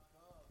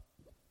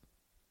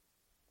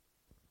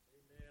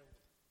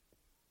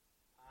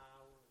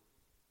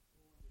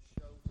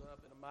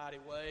mighty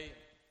way.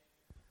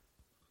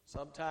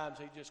 Sometimes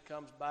he just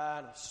comes by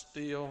and is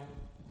still,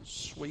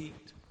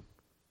 sweet.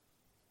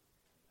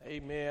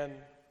 Amen.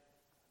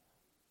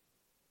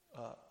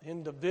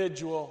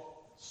 Individual,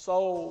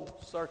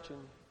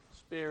 soul-searching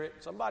spirit.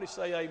 Somebody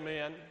say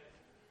amen.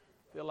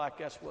 Feel like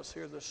that's what's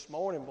here this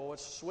morning, boy.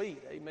 It's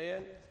sweet.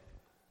 Amen.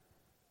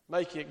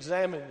 Make you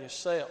examine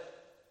yourself,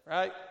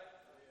 right?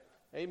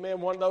 Amen.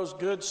 One of those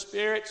good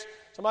spirits.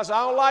 Somebody say,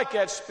 I don't like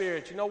that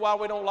spirit. You know why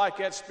we don't like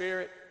that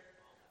spirit?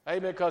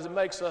 Amen. Because it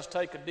makes us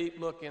take a deep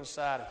look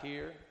inside of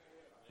here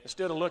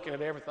instead of looking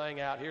at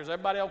everything out here. Is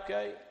everybody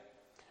okay?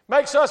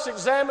 Makes us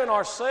examine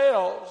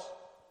ourselves.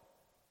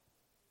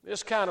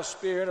 This kind of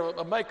spirit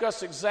will make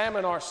us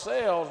examine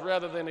ourselves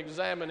rather than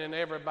examining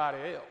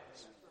everybody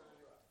else.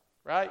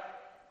 Right?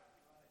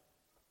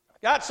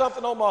 Got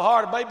something on my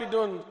heart. I may be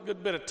doing a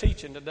good bit of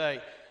teaching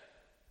today.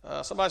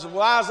 Somebody said,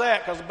 why is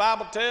that? Because the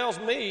Bible tells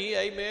me,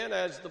 amen,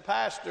 as the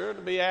pastor,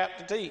 to be apt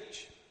to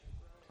teach.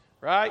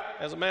 Right?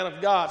 As a man of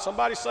God.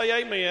 Somebody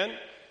say amen.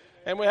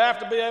 And we have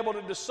to be able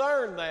to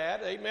discern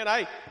that. Amen.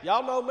 Hey,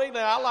 y'all know me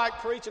now. I like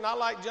preaching. I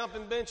like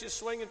jumping benches,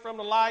 swinging from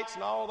the lights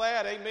and all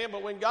that. Amen.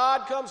 But when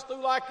God comes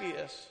through like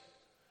this,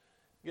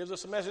 gives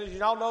us a message.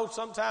 Y'all know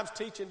sometimes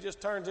teaching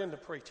just turns into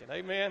preaching.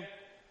 Amen.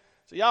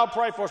 So y'all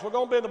pray for us. We're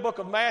going to be in the book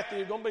of Matthew.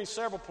 We're going to be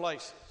several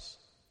places.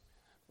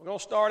 We're going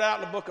to start out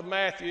in the book of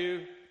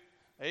Matthew.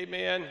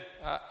 Amen.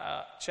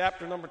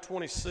 Chapter number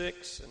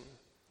 26. And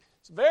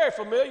it's a very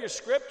familiar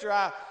scripture.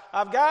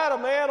 I've got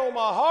a man on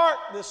my heart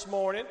this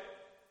morning.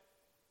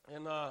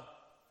 And,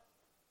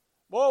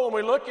 boy, when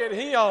we look at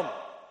him,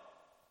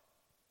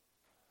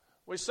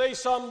 we see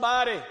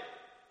somebody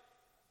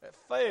that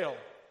failed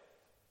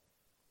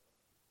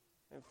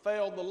and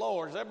failed the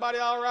Lord. Is everybody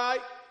all right?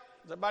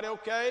 Is everybody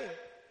okay?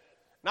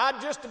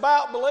 Not just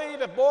about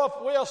believe. If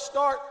we'll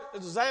start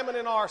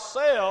examining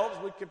ourselves,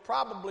 we could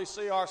probably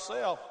see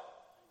ourselves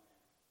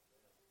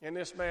in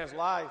this man's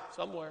life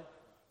somewhere.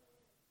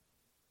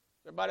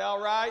 Everybody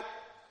all right?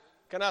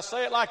 Can I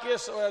say it like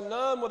this?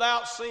 None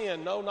without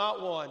sin, no,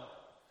 not one.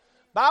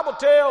 Bible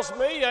tells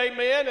me,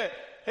 amen, that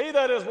he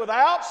that is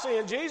without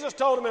sin, Jesus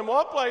told him in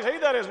one place, he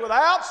that is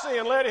without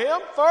sin, let him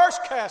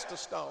first cast a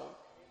stone.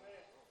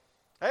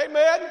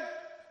 Amen.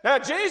 Now,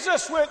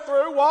 Jesus went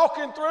through,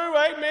 walking through,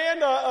 amen,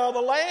 the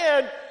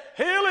land,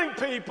 healing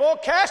people,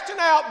 casting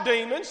out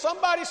demons.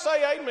 Somebody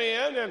say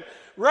amen. And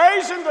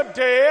raising the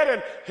dead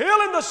and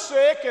healing the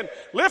sick and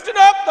lifting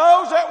up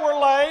those that were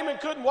lame and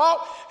couldn't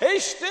walk.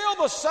 He's still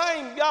the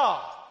same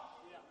God.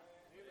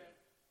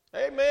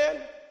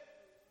 Amen.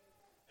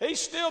 He's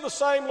still the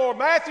same Lord.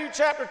 Matthew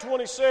chapter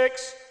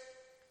 26.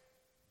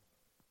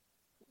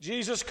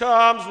 Jesus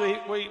comes.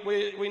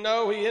 We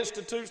know he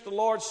institutes the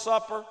Lord's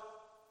Supper.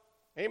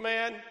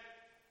 Amen.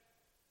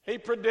 He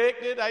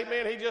predicted.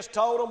 Amen. He just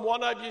told them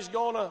one of you is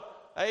going to,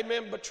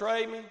 amen,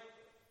 betray me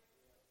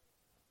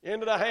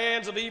into the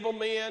hands of evil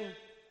men.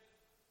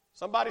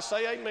 Somebody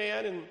say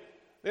amen. And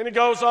then he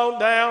goes on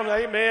down,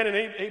 amen,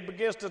 and he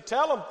begins to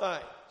tell them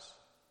things.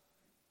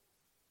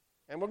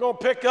 And we're going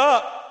to pick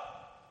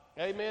up,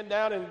 amen,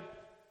 down in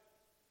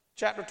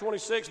chapter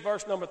 26,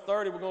 verse number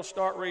 30. We're going to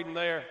start reading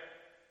there.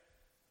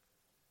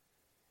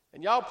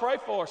 And y'all pray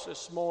for us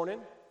this morning.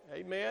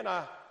 Amen.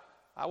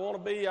 I want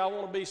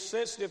to be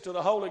sensitive to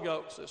the Holy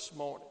Ghost this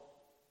morning.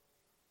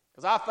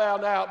 Because I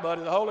found out,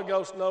 buddy, the Holy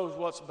Ghost knows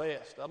what's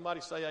best.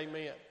 Somebody say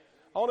amen.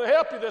 I want to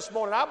help you this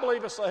morning. I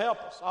believe it's to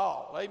help us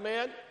all.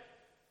 Amen.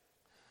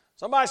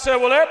 Somebody said,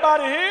 well,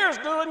 everybody here is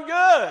doing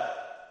good.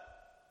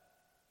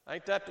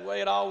 Ain't that the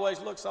way it always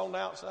looks on the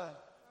outside?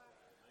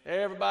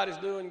 Everybody's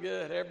doing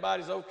good.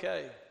 Everybody's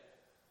okay.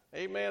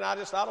 Amen. I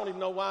don't even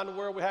know why in the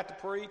world we have to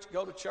preach,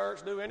 go to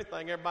church, do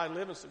anything. Everybody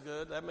living so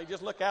good. I mean,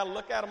 just look at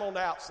them on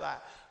the outside.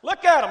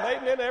 Look at them.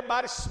 Amen.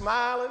 Everybody's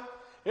smiling.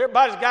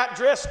 Everybody's got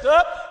dressed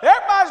up.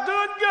 Everybody's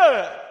doing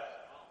good.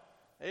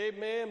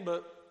 Amen,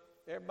 but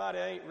everybody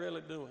ain't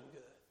really doing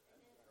good.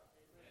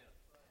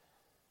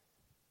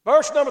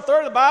 Verse number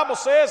 30, the Bible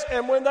says,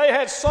 and when they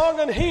had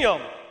sung an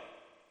hymn,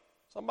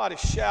 somebody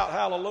shout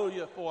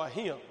hallelujah for a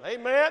hymn.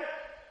 Amen.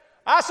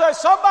 I say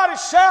somebody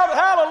shout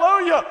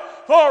hallelujah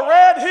for a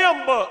red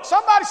hymn book.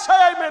 Somebody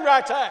say amen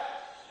right there.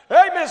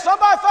 Amen.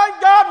 Somebody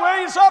thank God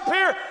when he's up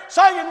here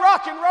singing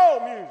rock and roll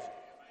music.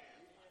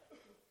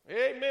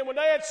 Amen. When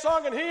they had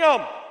sung an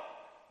hymn,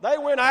 they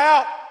went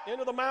out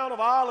into the Mount of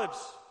Olives.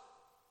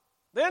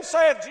 Then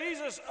saith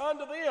Jesus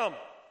unto them,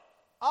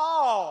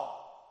 all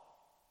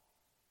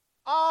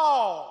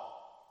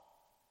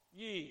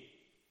ye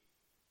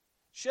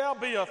shall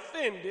be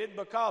offended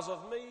because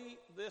of me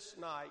this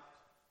night.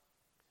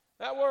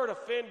 That word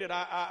offended,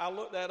 I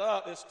looked that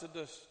up. It's to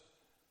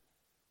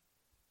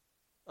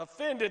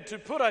offended, to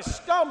put a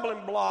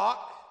stumbling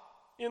block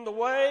in the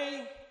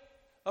way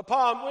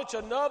upon which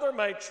another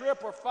may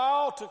trip or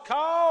fall, to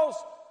cause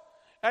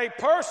a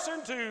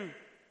person to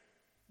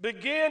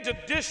begin to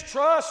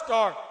distrust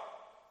or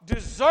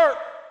desert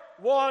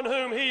one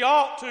whom he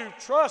ought to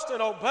trust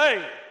and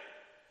obey,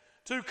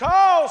 to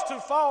cause to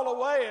fall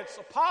away. It's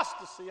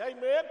apostasy,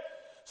 amen.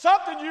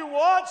 Something you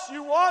once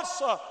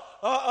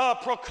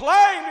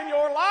proclaimed in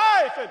your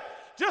life and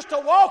just to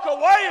walk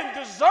away and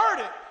desert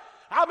it.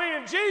 I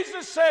mean,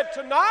 Jesus said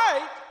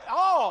tonight,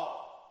 all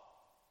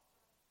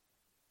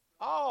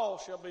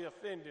shall be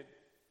offended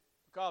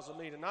because of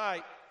me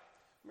tonight.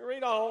 Let me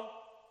read on.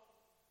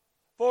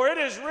 For it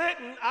is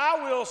written,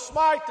 I will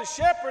smite the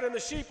shepherd, and the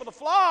sheep of the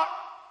flock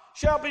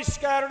shall be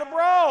scattered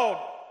abroad.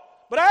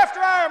 But after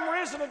I am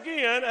risen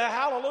again,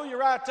 hallelujah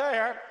right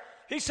there,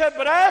 he said,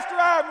 but after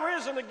I am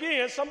risen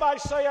again, somebody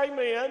say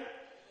amen.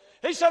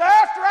 He said,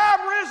 after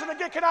I'm risen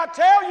again, can I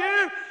tell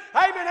you,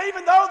 amen,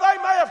 even though they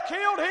may have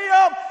killed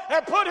him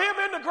and put him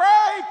in the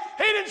grave,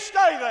 he didn't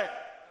stay there.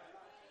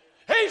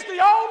 He's the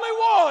only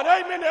one,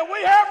 amen, that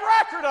we have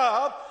record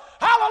of.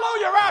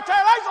 Hallelujah right there.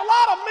 There's a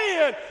lot of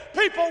men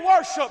people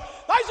worship.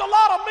 There's a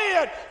lot of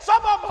men, some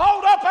of them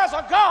hold up as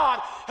a God.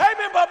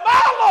 Amen. But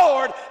my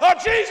Lord,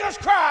 Jesus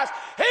Christ,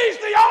 he's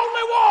the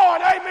only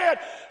one, amen,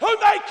 who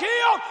they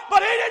killed,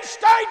 but he didn't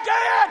stay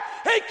dead.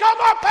 He come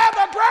up out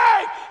of the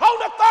grave on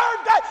the third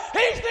day.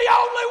 He's the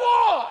only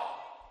one.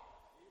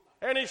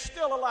 And he's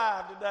still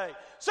alive today.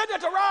 Sitting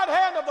at the right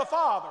hand of the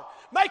Father,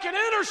 making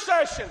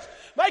intercessions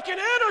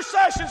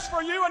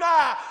for you and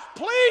I,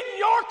 pleading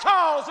your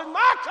cause and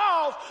my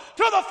cause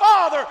to the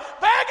Father,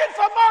 begging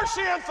for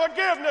mercy and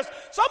forgiveness.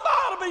 Somebody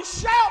ought to be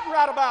shouting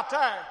right about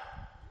there.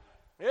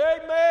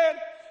 Amen.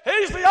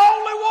 He's the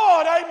only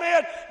one,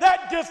 amen,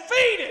 that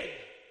defeated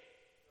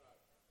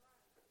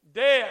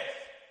death.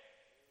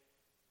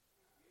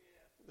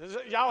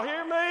 Y'all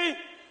hear me?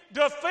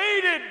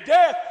 Defeated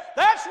death.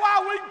 That's why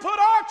we put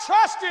our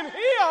trust in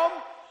him.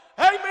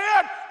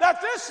 Amen.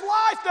 That this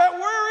life that we're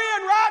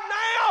in right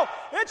now,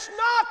 it's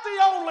not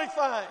the only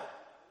thing.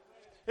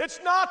 It's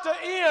not the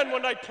end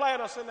when they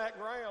plant us in that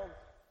ground.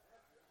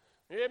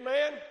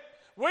 Amen.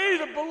 We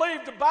either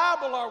believe the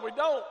Bible or we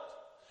don't.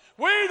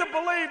 We either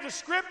believe the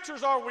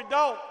Scriptures or we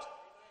don't.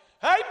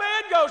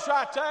 Amen goes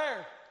right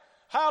there.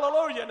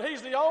 Hallelujah. And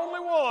he's the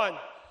only one,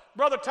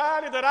 Brother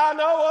Tiny, that I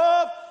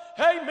know of,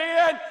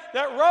 amen,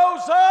 that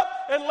rose up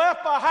and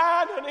left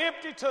behind an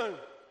empty tomb.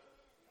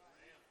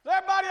 Is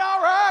everybody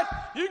all right?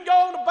 You can go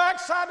on the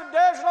backside of the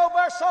desert over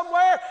there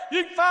somewhere.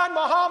 You can find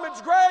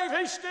Muhammad's grave.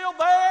 He's still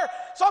there.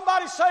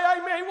 Somebody say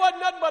amen. He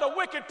wasn't nothing but a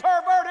wicked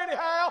pervert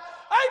anyhow.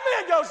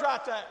 Amen goes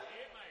right there.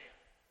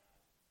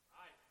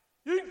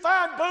 You can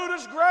find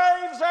Buddha's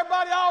grave. Is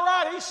everybody all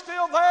right? He's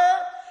still there.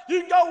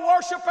 You can go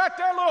worship at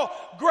their little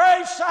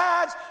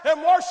gravesides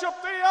and worship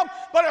them.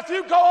 But if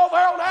you go over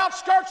there on the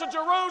outskirts of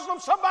Jerusalem,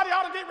 somebody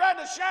ought to get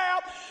ready to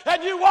shout.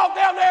 And you walk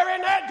down there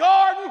in that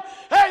garden.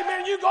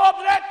 Amen. You go up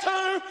to that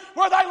tomb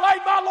where they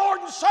laid my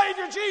Lord and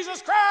Savior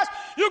Jesus Christ.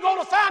 You're going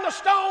to find a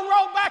stone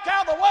rolled back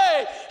out of the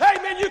way.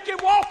 Amen. You can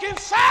walk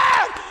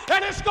inside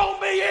and it's going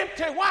to be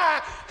empty.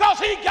 Why? Because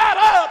he got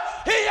up.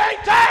 He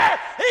ain't there.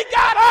 He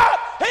got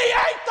up. He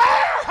ain't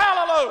there.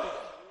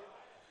 Hallelujah.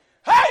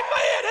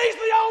 Amen. He's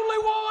the only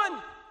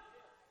one.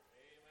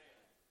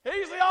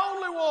 He's the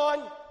only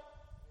one.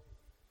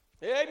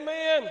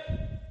 Amen.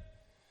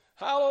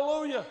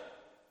 Hallelujah.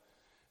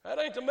 That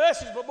ain't the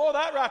message, but boy,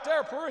 that right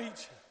there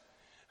preach.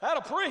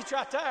 That'll preach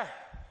right there.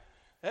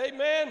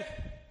 Amen.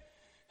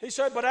 He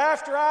said, but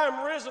after I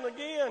am risen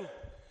again,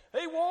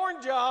 he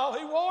warned y'all.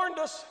 He warned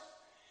us.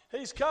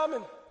 He's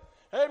coming.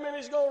 Amen.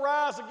 He's going to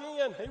rise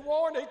again. He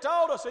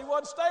told us he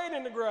wasn't staying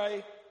in the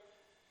grave.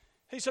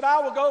 He said, I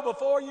will go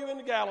before you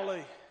into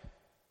Galilee.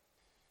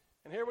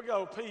 And here we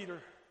go, Peter.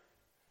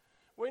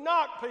 We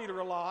knock Peter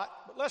a lot,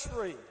 but let's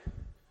read.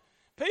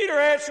 Peter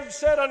answered and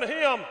said unto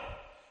him,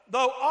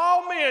 though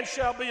all men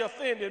shall be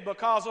offended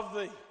because of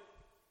thee,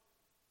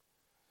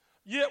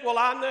 yet will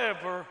I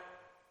never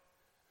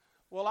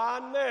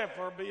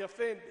be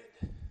offended.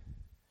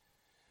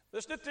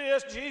 Listen to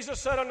this. Jesus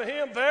said unto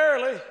him,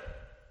 verily,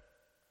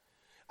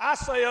 I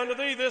say unto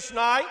thee this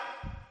night,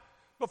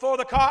 before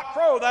the cock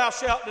crow, thou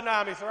shalt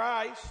deny me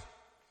thrice.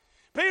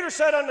 Peter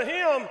said unto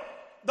him,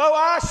 though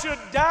I should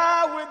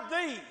die with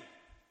thee.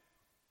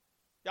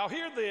 Y'all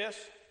hear this?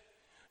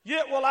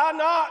 Yet will I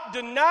not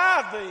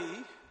deny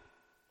thee.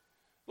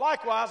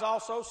 Likewise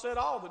also said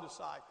all the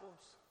disciples.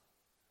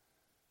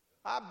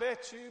 I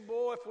bet you,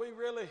 boy, if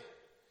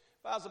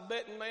I was a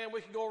betting man,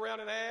 we could go around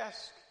and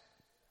ask.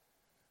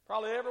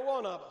 Probably every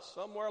one of us,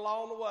 somewhere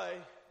along the way,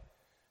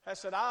 has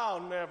said,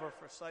 I'll never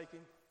forsake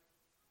him.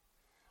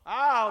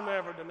 I'll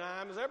never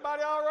deny him. Is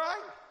everybody all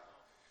right?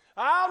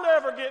 I'll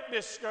never get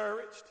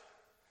discouraged.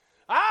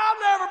 I'll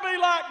never be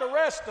like the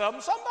rest of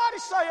them. Somebody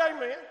say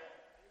amen.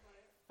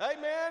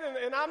 Amen.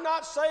 And I'm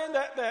not saying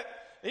that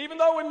even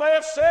though we may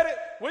have said it,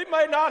 we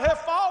may not have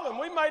fallen.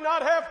 We may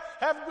not have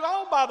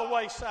gone by the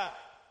wayside.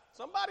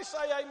 Somebody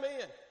say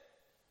amen.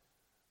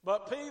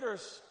 But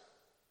Peter's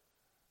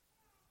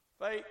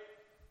fate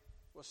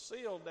was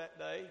sealed that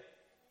day.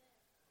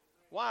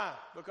 Why?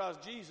 Because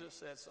Jesus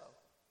said so.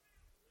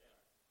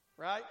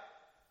 Right?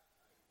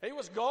 He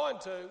was going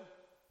to.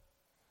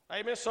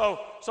 Amen. So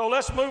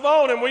let's move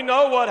on. And we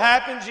know what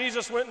happened.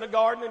 Jesus went in the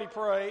garden and he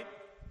prayed.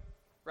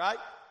 Right?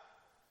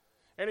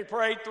 And he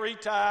prayed 3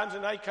 times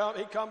and he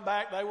come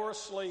back. They were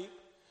asleep.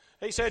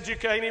 He said, you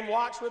can't even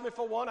watch with me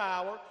for 1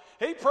 hour.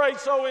 He prayed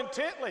so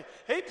intently.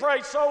 He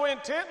prayed so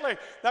intently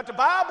that the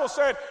Bible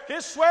said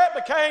his sweat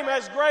became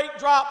as great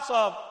drops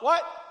of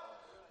what?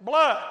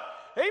 Blood.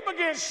 He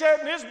began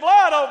shedding his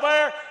blood over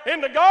there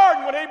in the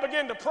garden when he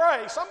began to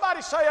pray.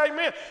 Somebody say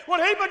amen. When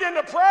he began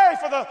to pray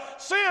for the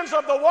sins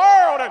of the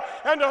world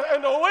and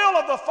the will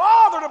of the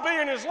Father to be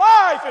in his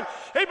life, and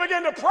he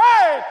began to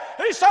pray,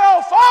 he said,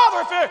 oh,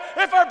 Father,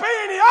 if there be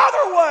any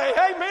other way,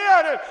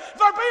 amen, and if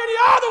there be any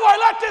other way,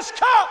 let this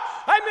cup,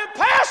 amen,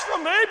 pass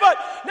from me, but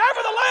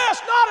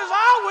nevertheless, not as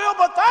I will,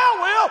 but thou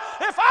will.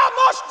 If I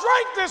must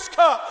drink this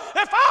cup,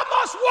 if I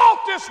must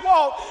walk this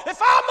walk, if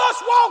I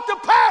must walk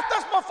the path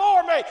that's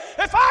before me,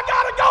 if I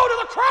got to go to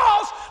the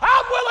cross,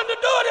 I'm willing to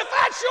do it if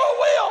that's your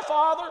will,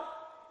 Father.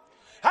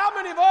 How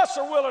many of us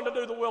are willing to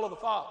do the will of the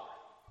Father?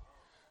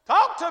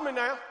 Talk to me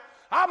now.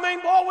 I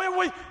mean,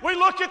 boy, we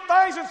look at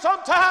things and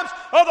sometimes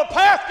the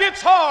path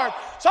gets hard.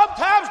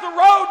 Sometimes the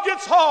road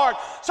gets hard.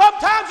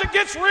 Sometimes it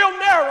gets real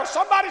narrow.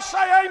 Somebody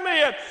say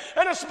amen.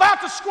 And it's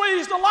about to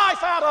squeeze the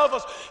life out of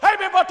us.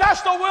 Amen, but that's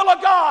the will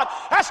of God.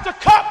 That's the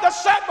cup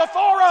that's set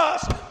before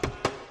us.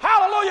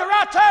 Hallelujah,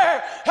 right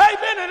there.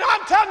 Amen. And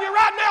I'm telling you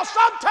right now,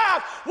 sometimes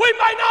we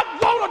may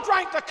not want to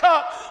drink the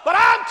cup, but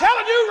I'm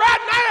telling you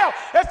right now,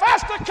 if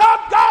that's the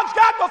cup God's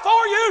got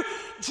before you,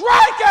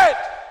 drink it.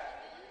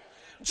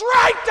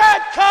 Drink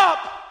that cup.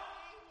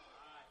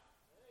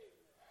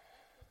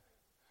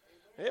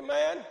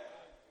 Amen.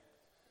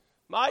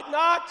 Might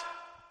not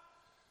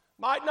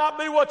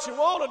be what you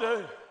want to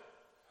do.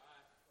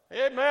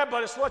 Amen,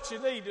 but it's what you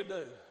need to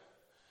do.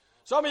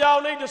 Some of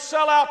y'all need to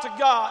sell out to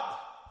God.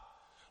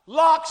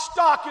 Lock,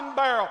 stock, and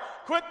barrel.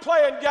 Quit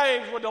playing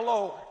games with the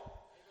Lord.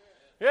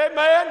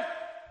 Amen.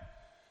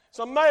 It's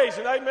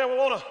amazing. Amen. We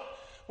want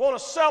to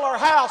sell our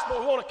house, but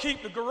we want to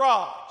keep the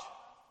garage.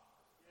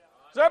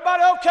 Is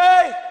everybody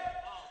okay?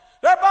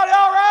 Is everybody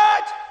all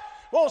right?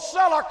 We want to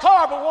sell our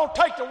car, but we want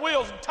to take the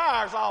wheels and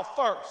tires off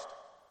first.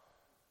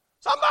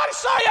 Somebody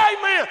say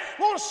amen.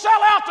 We want to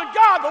sell out to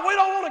God, but we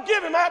don't want to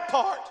give him that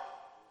part.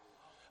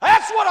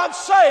 That's what I'm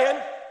saying.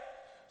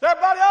 Is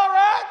everybody all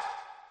right?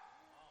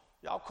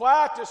 Y'all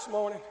quiet this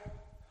morning.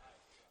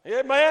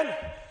 Amen.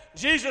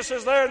 Jesus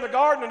is there in the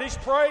garden and he's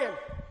praying.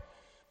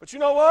 But you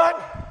know what?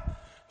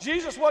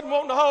 Jesus wasn't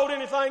wanting to hold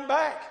anything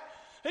back.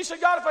 He said,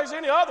 God, if there's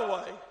any other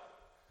way,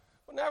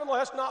 but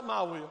nevertheless, not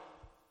my will.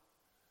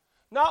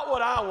 Not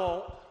what I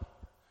want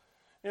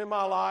in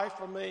my life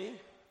for me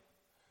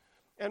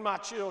and my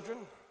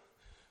children.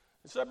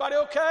 Is everybody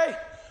okay?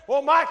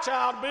 Well, my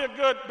child would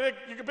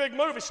be a big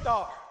movie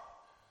star.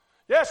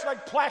 Yes, they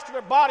plaster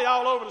their body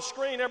all over the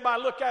screen.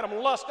 Everybody look at them and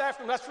lust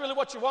after them. That's really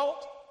what you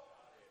want?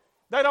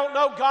 They don't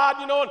know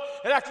God,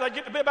 and after they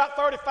get to be about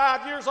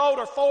 35 years old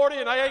or 40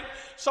 and they ain't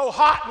so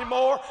hot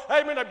anymore,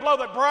 amen, they blow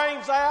their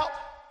brains out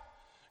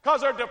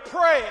because they're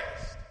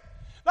depressed.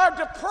 They're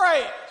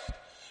depressed.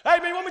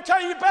 Amen. Let me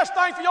tell you, the best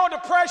thing for your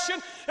depression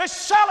is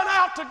selling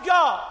out to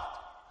God.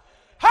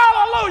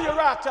 Hallelujah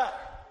right there.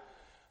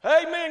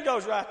 Amen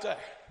goes right there.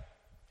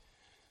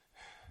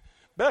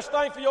 Best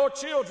thing for your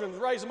children is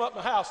raise them up in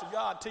the house of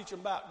God, teach them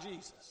about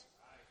Jesus.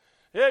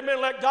 Amen.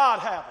 Let God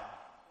have them.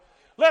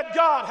 Let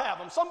God have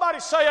them. Somebody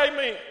say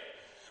amen.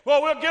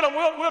 Well, we'll get them.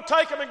 We'll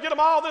take them and get them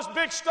all this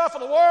big stuff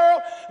of the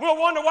world. We'll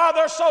wonder why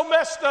they're so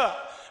messed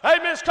up.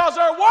 Amen. It's because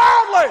they're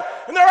worldly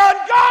and they're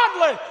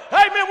ungodly.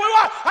 Amen. We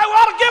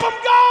ought to give them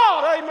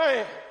God.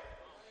 Amen.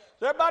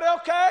 Is everybody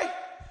okay?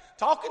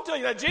 Talking to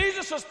you. Now,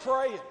 Jesus is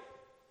praying.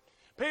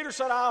 Peter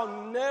said,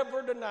 I'll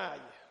never deny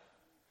you.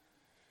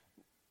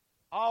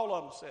 All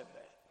of them said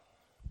that.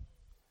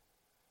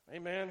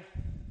 Amen.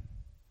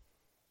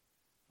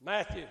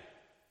 Matthew,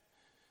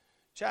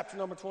 chapter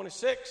number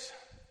 26,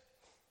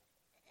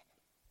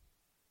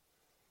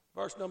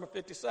 verse number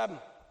 57.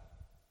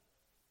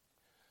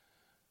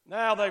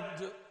 Now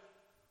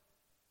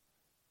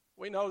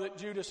we know that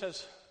Judas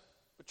has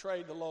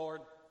betrayed the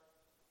Lord.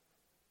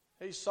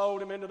 He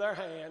sold him into their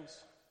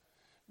hands.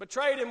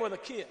 Betrayed him with a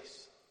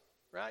kiss,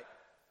 right?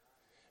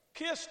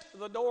 Kissed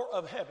the door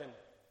of heaven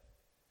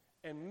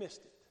and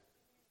missed it.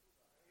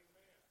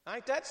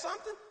 Ain't that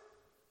something?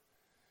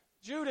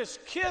 Judas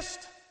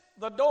kissed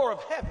the door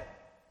of heaven.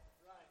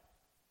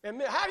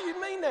 And how do you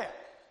mean that?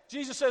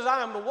 Jesus says,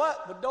 I am the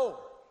what? The door.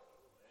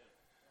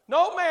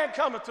 No man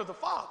cometh to the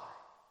Father.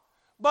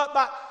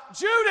 But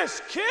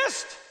Judas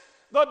kissed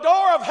the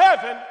door of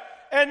heaven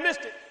and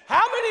missed it.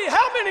 How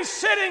many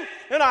sitting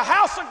in a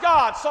house of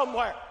God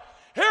somewhere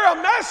hear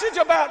a message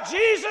about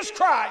Jesus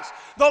Christ,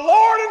 the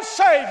Lord and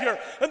Savior,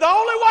 and the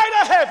only way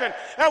to heaven,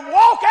 and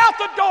walk out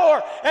the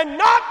door and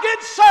not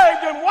get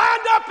saved and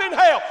wind up in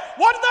hell?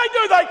 What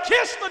do? They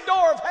kissed the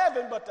door of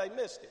heaven, but they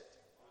missed it.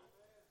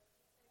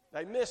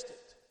 They missed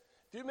it.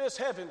 If you miss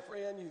heaven,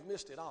 friend, you've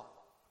missed it all.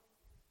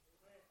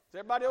 Is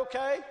everybody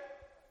okay?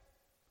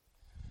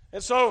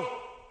 And so,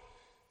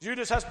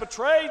 Judas has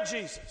betrayed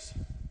Jesus.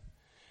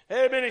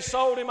 Amen. He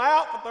sold him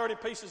out for 30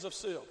 pieces of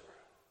silver.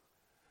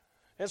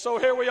 And so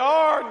here we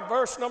are in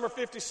verse number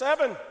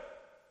 57.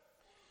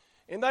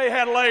 And they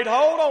had laid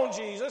hold on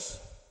Jesus.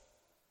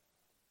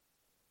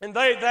 And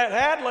they that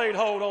had laid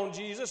hold on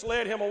Jesus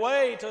led him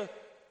away to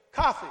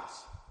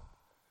Caiaphas,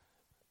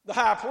 the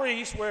high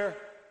priest, where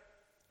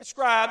the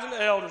scribes and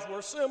the elders were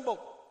assembled.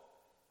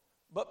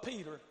 But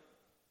Peter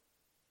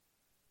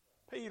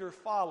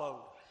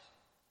followed.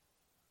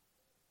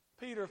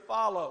 Peter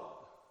followed.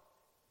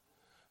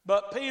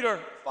 But Peter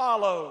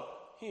followed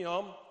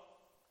him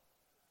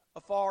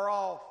afar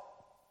off.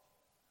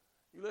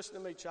 You listen to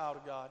me, child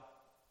of God.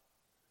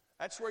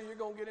 That's where you're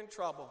going to get in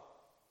trouble.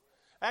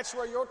 That's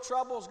where your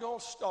trouble is going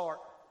to start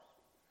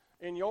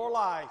in your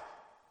life,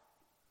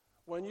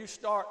 when you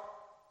start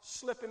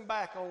slipping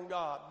back on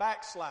God,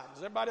 backsliding. Is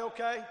everybody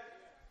okay?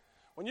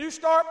 When you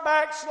start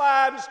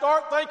backsliding,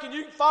 start thinking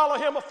you can follow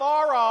him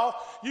afar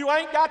off, you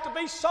ain't got to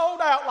be sold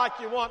out like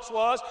you once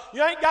was.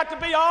 You ain't got to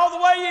be all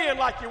the way in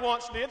like you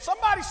once did.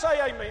 Somebody say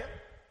amen.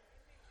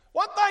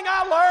 One thing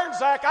I learned,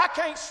 Zach, I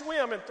can't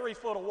swim in 3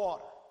 foot of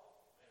water.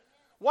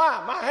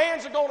 Why? My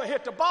hands are going to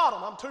hit the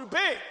bottom. I'm too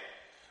big.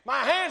 My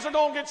hands are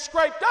going to get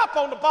scraped up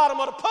on the bottom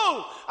of the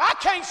pool. I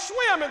can't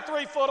swim in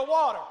 3 foot of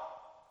water.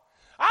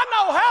 I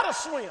know how to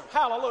swim.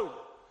 Hallelujah.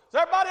 Is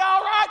everybody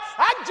all right?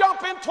 I can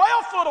jump in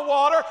 12 foot of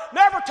water,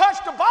 never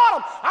touch the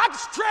bottom. I can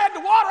tread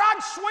the water. I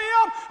can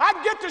swim. I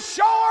can get to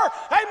shore.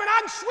 Amen.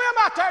 I can swim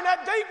out there in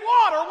that deep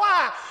water.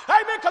 Why?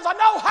 Amen. Because I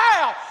know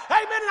how.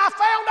 Amen. And I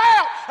found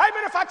out.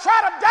 Amen. If I try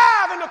to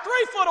dive into 3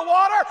 foot of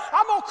water,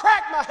 I'm going to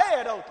crack my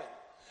head open.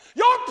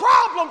 Your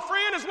problem,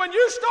 friend, is when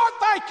you start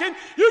thinking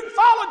you can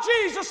follow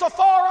Jesus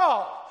afar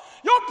off.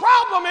 Your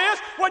problem is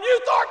when you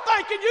start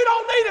thinking you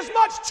don't need as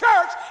much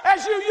church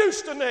as you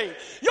used to need.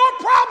 Your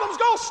problem's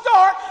going to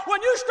start when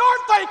you start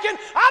thinking,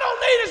 I don't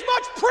need as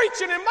much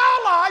preaching in my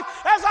life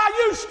as I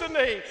used to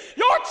need.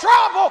 Your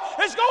trouble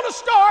is going to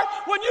start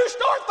when you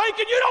start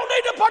thinking you don't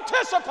need to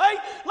participate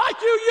like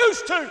you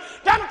used to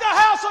down at the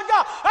house of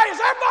God. Hey, is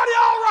everybody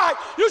all right?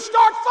 You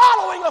start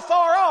following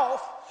afar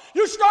off.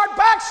 You start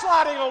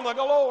backsliding on the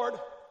Lord.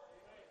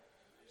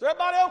 Is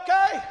everybody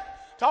okay?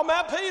 Talking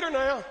about Peter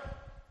now.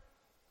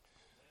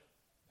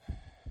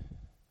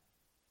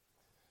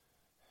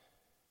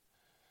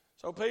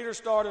 So Peter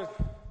started,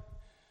 the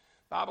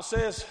Bible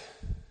says,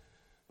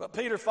 but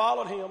Peter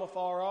followed him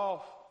afar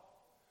off.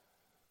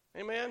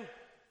 Amen.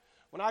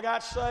 When I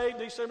got saved,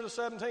 December the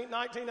 17th,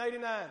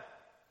 1989,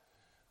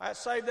 I got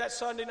saved that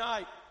Sunday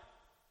night.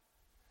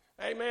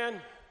 Amen.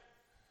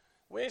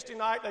 Wednesday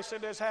night, they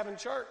said they was having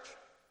church.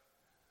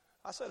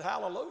 I said,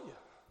 hallelujah.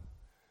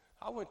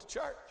 I went to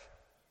church.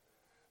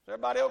 Is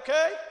everybody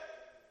okay?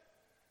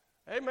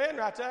 Amen,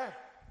 right there.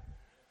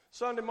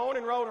 Sunday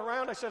morning rolled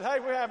around. They said, hey,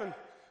 we're having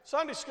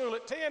Sunday school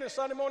at 10 and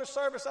Sunday morning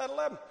service at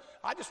 11.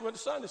 I just went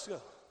to Sunday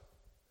school.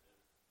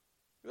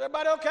 Is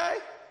everybody okay?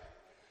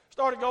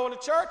 Started going to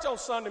church on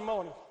Sunday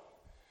morning,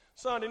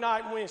 Sunday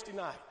night and Wednesday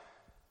night.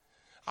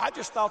 I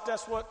just thought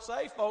that's what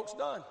saved folks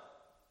done.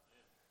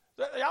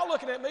 Y'all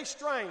looking at me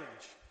strange.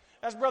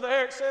 As Brother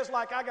Eric says,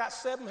 like I got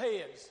 7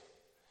 heads.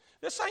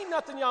 This ain't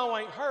nothing y'all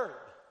ain't heard.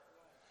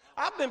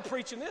 I've been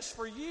preaching this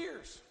for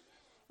years,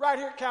 right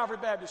here at Calvary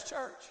Baptist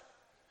Church.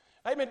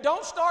 Amen.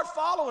 Don't start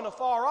following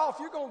afar off.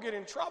 You're going to get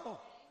in trouble.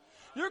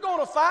 You're going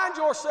to find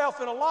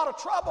yourself in a lot of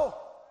trouble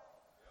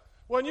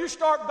when you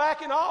start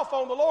backing off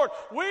on the Lord.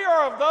 We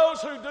are of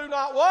those who do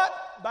not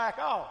what? Back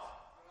off.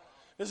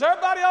 Is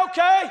everybody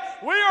okay?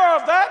 We are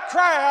of that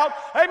crowd.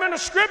 Amen. The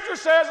scripture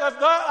says of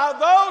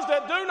those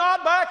that do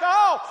not back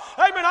off.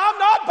 Amen. I'm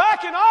not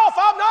backing off.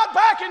 I'm not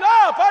backing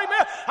up.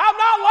 Amen. I'm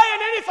not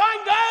laying anything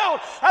down.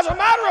 As a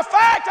matter of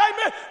fact,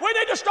 amen, we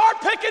need to start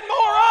picking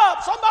more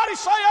up. Somebody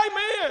say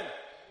amen.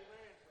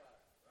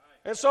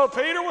 And so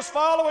Peter was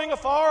following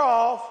afar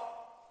off,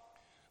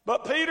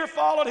 but Peter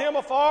followed him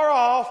afar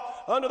off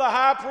under the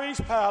high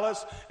priest's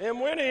palace and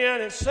went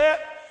in and sat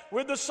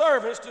with the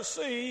servants to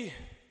see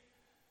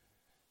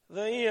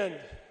the end.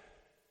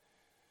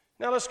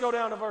 Now let's go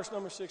down to verse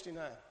number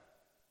 69.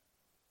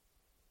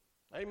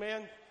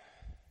 Amen.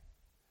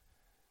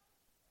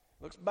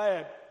 Looks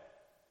bad.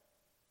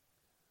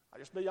 I'll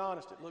just be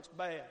honest, it looks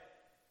bad.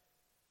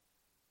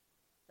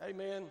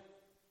 Amen.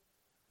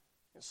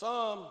 And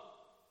sometimes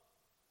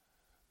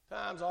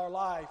our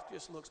life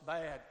just looks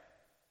bad.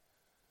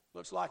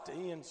 Looks like the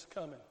end's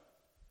coming.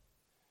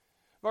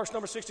 Verse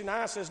number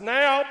 69 says,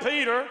 now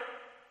Peter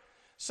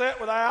sat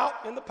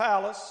without in the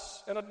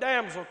palace, and a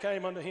damsel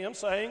came unto him,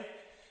 saying,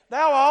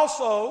 thou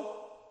also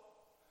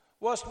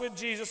wast with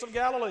Jesus of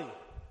Galilee.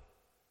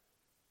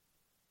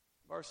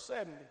 Verse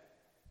 70.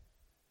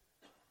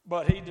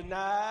 But he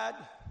denied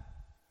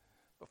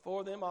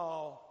before them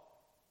all.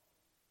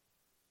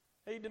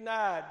 He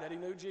denied that he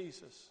knew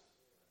Jesus.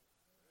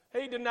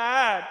 He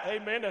denied,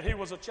 amen, that he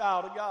was a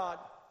child of God.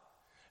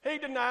 He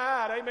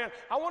denied, amen.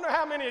 I wonder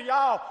how many of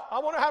y'all,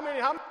 how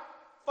many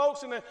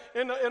folks in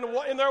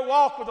their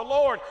walk with the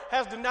Lord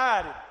has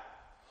denied him.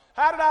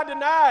 How did I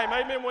deny him?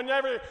 Amen.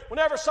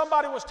 Whenever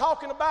somebody was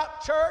talking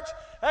about church,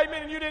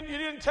 amen, and you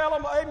didn't tell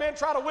them, amen,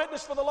 try to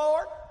witness for the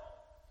Lord.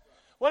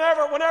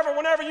 Whenever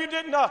you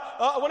didn't,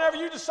 whenever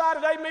you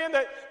decided, amen,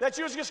 that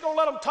you was just going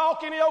to let them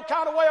talk any old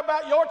kind of way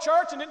about your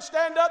church and didn't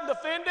stand up and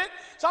defend it.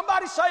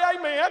 Somebody say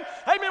amen.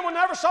 Amen.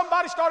 Whenever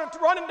somebody started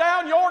running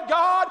down your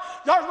God,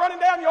 started running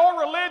down your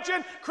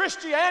religion,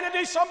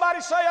 Christianity, somebody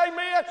say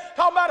amen.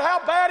 Talking about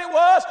how bad it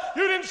was.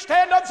 You didn't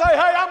stand up and say,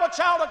 hey, I'm a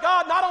child of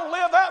God and I don't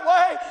live that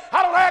way.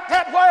 I don't act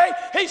that way.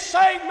 He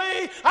saved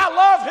me. I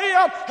love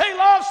him. He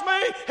loves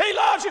me. He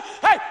loves you.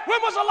 Hey,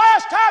 when was the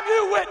last time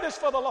you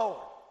witnessed for the Lord?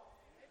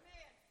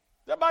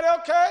 Is everybody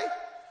okay?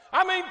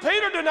 I mean,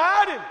 Peter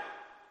denied him.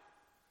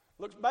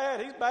 Looks bad.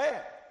 He's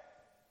bad.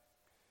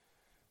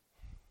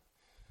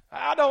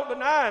 I don't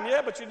deny him,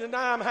 yeah, but you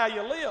deny him how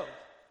you live.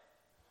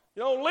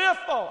 You don't live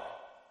for him.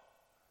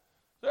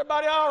 Is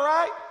everybody all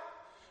right?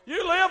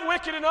 You live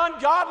wicked and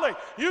ungodly.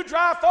 You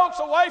drive folks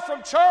away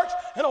from church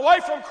and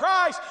away from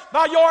Christ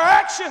by your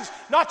actions,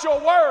 not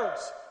your words.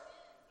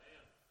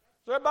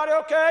 Is everybody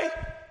okay?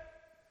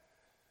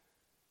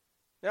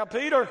 Now,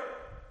 Peter...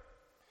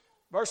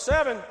 Verse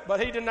 7, but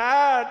he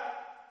denied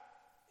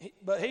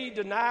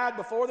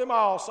before them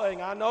all,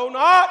 saying, I know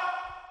not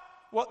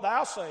what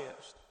thou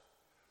sayest.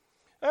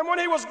 And when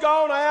he was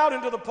gone out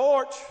into the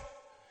porch,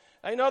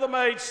 another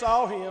maid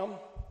saw him,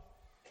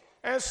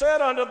 and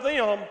said unto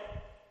them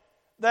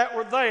that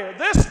were there,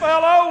 this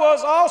fellow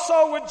was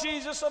also with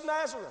Jesus of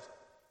Nazareth.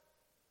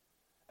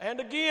 And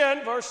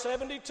again, verse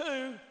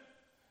 72,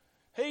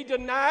 he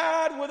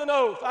denied with an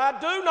oath, I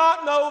do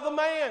not know the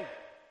man.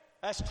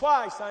 That's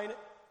twice, ain't it?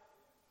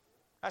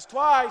 That's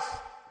twice.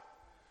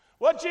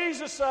 What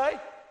Jesus say?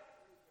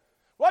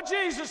 What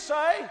Jesus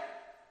say?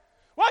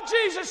 What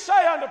Jesus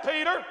say unto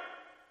Peter?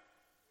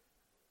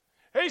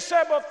 He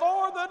said,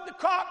 before the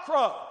cock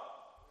crow,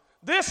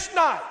 this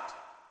night.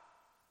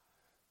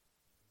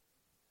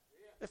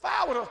 If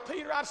I would have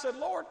Peter, I'd have said,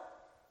 Lord,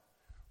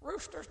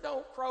 roosters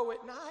don't crow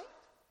at night.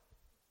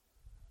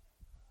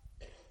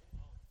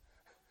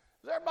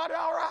 Is everybody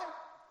all right?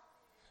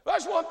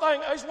 There's one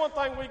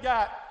thing we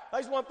got.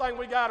 There's one thing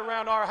we got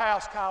around our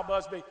house, Kyle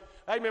Busby.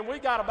 Amen. We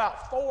got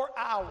about 4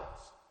 owls.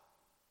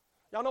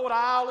 Y'all know what an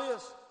owl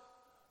is?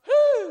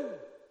 Hoo!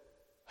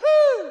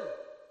 Hoo!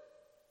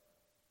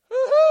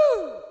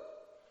 Hoo-hoo!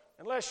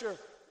 Unless you're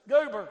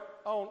Goober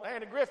on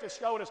Andy Griffith's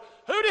showing us,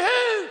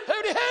 hooty-hoo!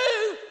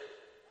 Hooty-hoo!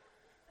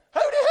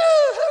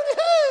 Hooty-hoo!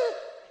 Hooty-hoo!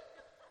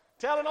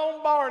 Telling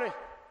on Barney.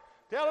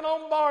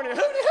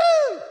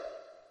 Hooty-hoo!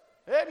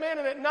 Amen.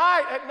 And at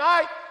night,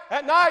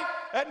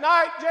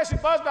 Jesse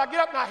Busby, I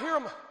get up and I hear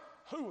them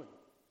hooing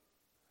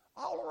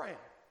all around.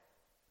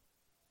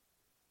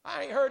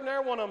 I ain't heard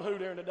never one of them hoo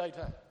during the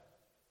daytime.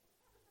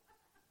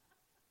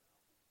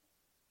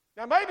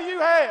 Now, maybe you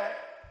have.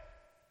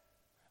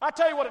 I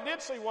tell you what I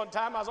did see one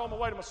time. I was on my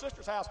way to my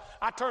sister's house.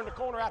 I turned the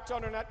corner out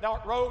yonder in that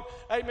dark road.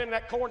 Amen.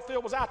 That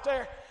cornfield was out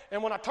there.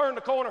 And when I turned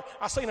the corner,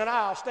 I seen an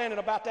owl standing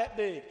about that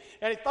big.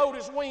 And he throwed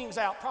his wings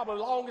out, probably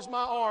long as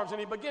my arms, and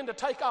he began to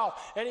take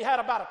off. And he had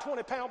about a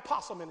 20-pound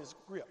possum in his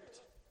grip.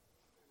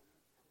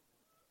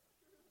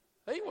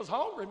 He was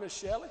hungry, Miss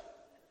Shelley.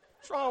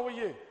 What's wrong with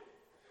you?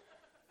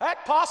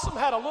 That possum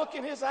had a look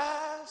in his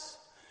eyes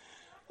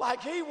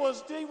like he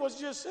was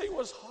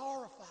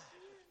horrified.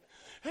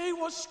 He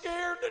was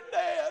scared to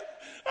death.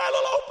 That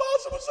little old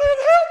possum was saying,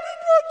 help me,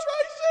 Brother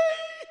Tracy.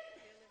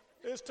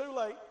 It's too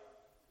late.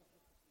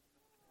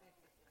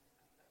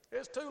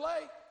 It's too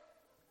late.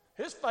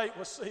 His fate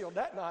was sealed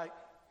that night.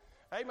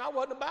 Amen. I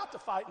wasn't about to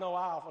fight no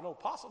owl for no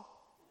possum.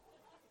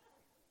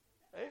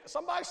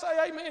 Somebody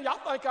say amen. Y'all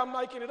think I'm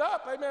making it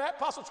up. Amen. That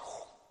possum,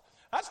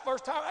 that's the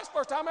first time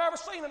I ever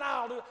seen an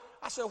owl do it.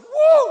 I said,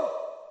 whoa!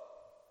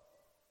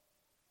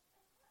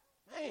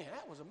 Man,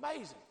 that was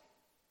amazing.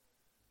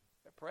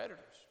 They're predators.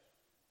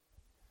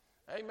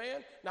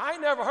 Amen. Now, I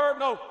ain't never heard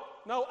no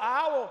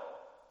owl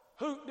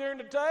hoot during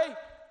the day.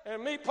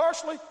 And me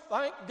personally,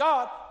 thank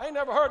God, I ain't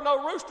never heard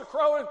no rooster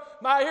crowing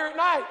my ear at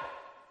night.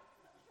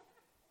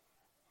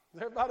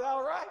 Is everybody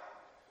all right?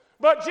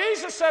 But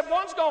Jesus said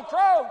one's going to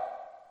crow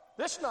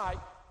this night.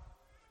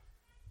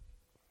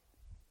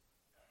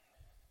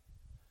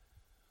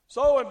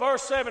 So in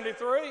verse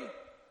 73,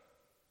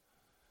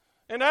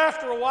 and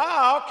after a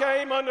while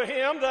came unto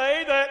him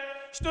they that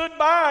stood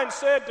by and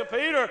said to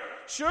Peter,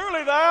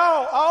 surely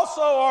thou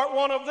also art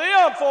one of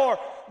them, for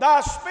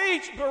thy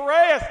speech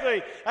bewrayeth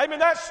thee. Amen.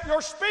 That's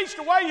your speech,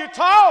 the way you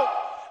talk.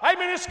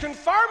 Amen. It's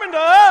confirming to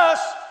us,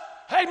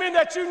 amen,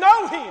 that you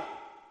know him. Is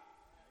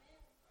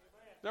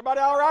everybody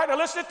all right? Now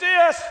listen to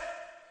this.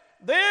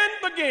 Then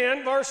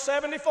begin, verse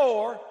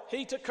 74,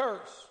 he to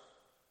curse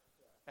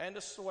and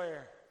to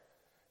swear.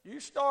 You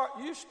start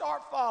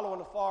following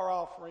the far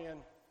off friend.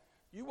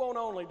 You won't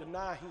only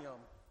deny him.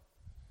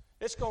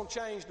 It's going to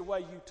change the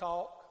way you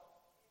talk.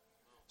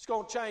 It's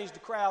going to change the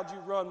crowd you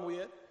run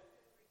with.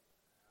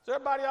 Is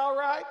everybody all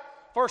right?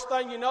 First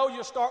thing you know,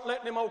 you'll start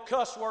letting them old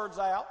cuss words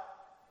out.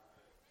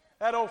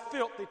 That old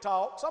filthy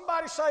talk.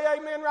 Somebody say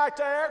amen right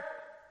there.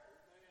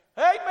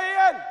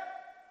 Amen.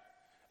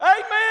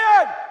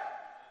 Amen.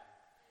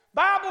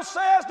 Bible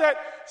says that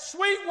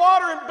sweet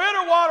water and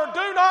bitter water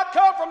do not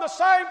come from the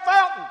same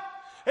fountain.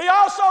 He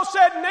also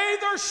said,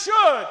 neither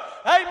should,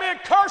 amen,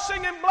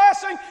 cursing and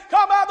blessing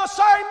come out of the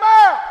same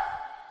mouth.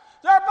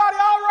 Is everybody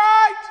all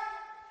right?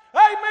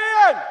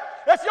 Amen.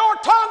 If your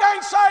tongue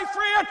ain't saved,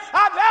 friend,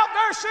 I doubt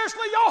very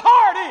seriously your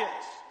heart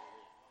is.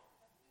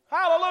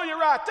 Hallelujah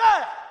right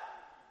there.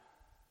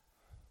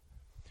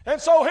 And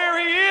so here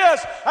he is.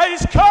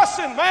 He's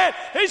cussing, man.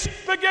 He's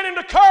beginning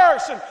to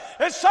curse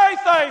and say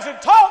things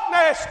and talk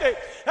nasty.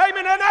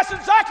 Amen. And that's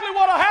exactly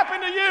what will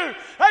happen to you.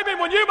 Amen.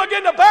 When you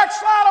begin to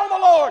backslide on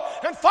the Lord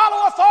and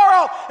follow afar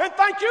off and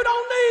think you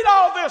don't need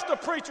all this the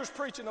preacher's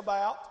preaching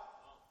about.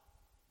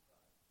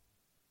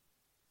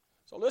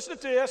 So listen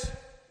to this.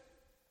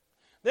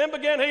 Then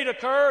began he to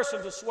curse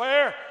and to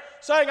swear,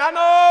 saying, I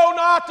know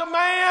not the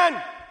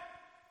man.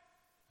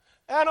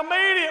 And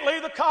immediately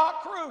the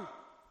cock crew.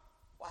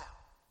 Wow.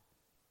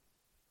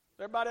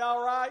 Everybody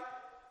all right?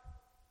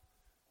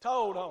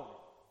 Told on.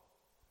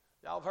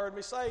 Y'all have heard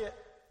me say it.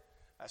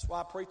 That's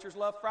why preachers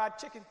love fried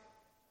chicken.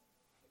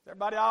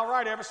 Everybody all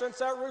right? Ever since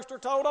that rooster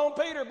told on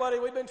Peter, buddy,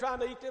 we've been trying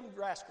to eat them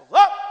rascals.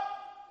 Up!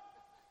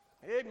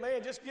 Hey,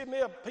 man, just give me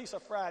a piece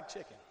of fried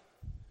chicken.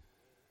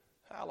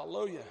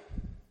 Hallelujah.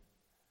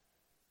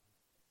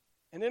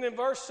 And then in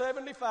verse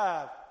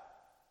 75,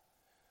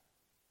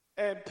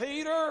 and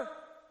Peter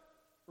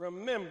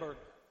remembered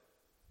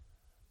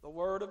the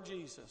word of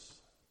Jesus.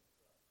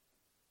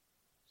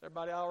 Is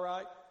everybody all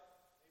right?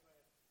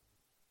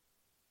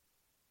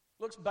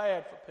 Looks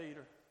bad for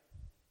Peter.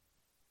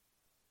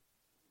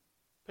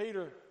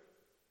 Peter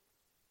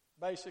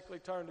basically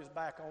turned his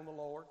back on the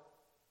Lord,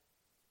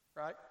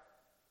 right?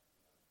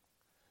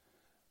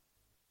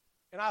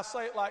 And I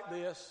say it like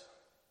this.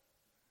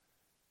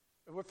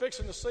 If we're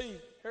fixing to see,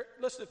 here,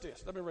 listen to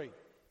this. Let me read.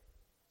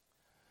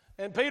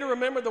 And Peter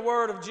remembered the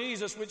word of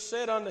Jesus, which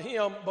said unto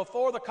him,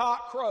 before the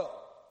cock crow,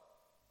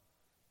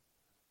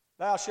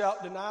 thou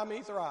shalt deny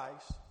me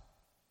thrice.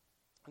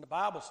 And the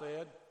Bible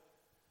said,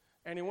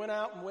 and he went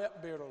out and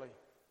wept bitterly.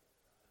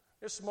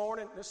 This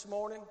morning,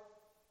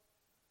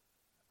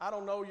 I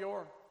don't know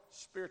your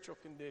spiritual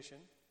condition.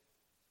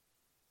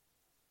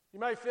 You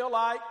may feel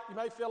like,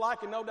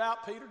 and no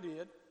doubt Peter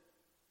did,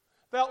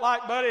 felt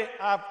like, buddy,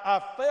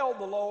 I've failed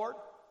the Lord.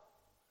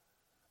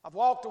 I've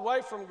walked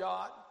away from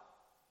God.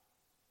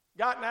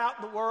 Gotten out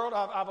in the world.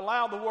 I've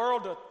allowed the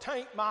world to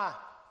taint my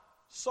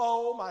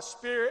soul, my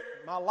spirit,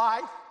 my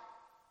life.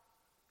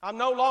 I'm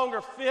no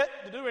longer fit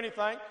to do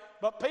anything.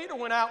 But Peter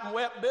went out and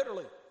wept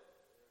bitterly.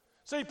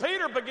 See,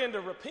 Peter began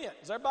to repent.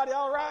 Is everybody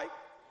all right?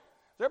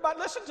 Everybody,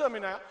 listen to me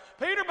now.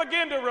 Peter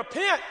began to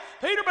repent.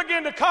 Peter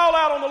began to call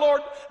out on the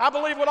Lord, I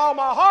believe with all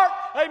my heart,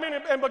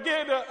 amen, and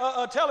began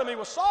to tell him he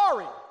was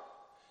sorry.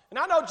 And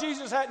I know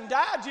Jesus hadn't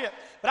died yet,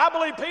 but I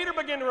believe Peter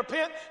began to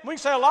repent. We can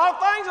say a lot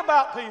of things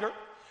about Peter.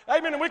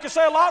 Amen. And we can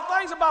say a lot of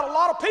things about a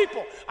lot of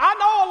people. I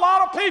know a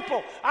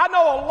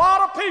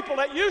lot of people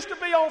that used to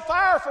be on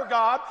fire for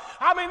God.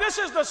 I mean, this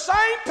is the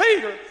same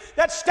Peter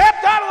that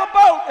stepped out of the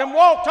boat and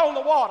walked on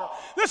the water.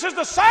 This is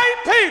the same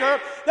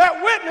Peter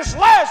that witnessed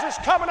Lazarus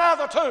coming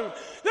out of the tomb.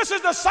 This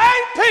is the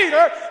same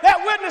Peter that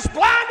witnessed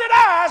blinded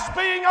eyes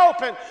being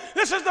opened.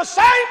 This is the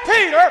same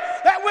Peter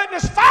that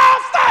witnessed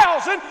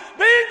 5,000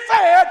 being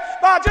fed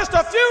by just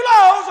a few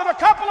loaves and a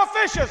couple of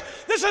fishes.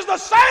 This is the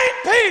same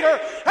Peter,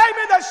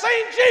 amen, that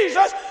seen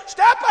Jesus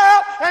step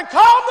out and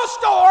calm the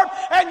storm,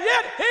 and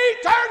yet he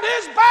turned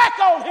his back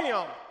on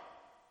him.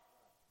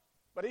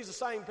 But he's the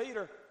same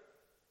Peter.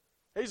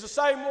 He's the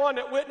same one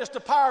that witnessed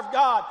the power of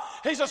God.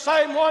 He's the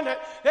same one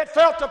that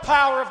felt the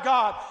power of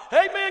God.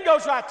 Amen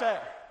goes right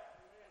there.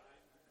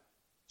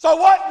 So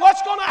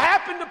what's going to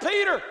happen to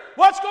Peter?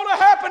 What's going to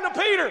happen to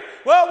Peter?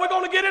 Well, we're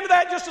going to get into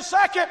that in just a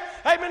second.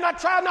 Amen. I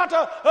try not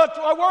to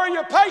worry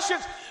your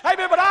patience.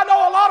 Amen. But I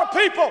know a lot of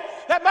people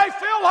that may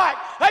feel like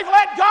they've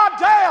let God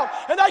down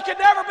and they can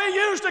never be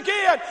used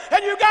again.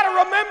 And you got to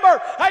remember,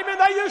 amen,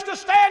 they used to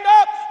stand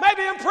up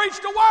maybe and preach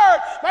the word.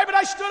 Maybe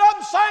they stood up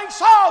and sang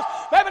songs.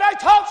 Maybe they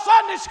taught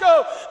Sunday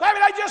school.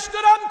 Maybe they just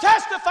stood up and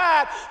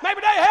testified.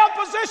 Maybe they held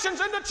positions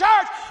in the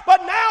church.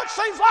 But now it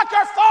seems like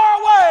they're far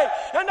away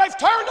and they've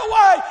turned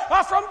away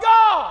from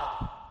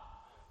God.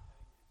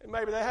 And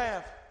maybe they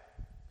have.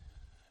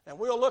 And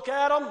we'll look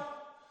at them.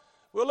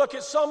 We'll look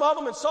at some of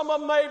them, and some of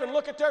them may even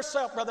look at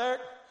themselves, Brother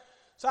Eric.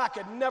 So I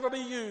could never be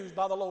used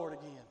by the Lord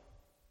again.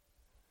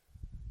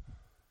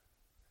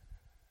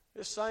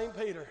 This same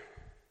Peter,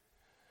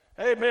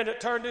 amen, that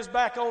turned his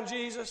back on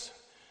Jesus,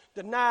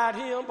 denied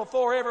him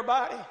before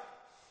everybody.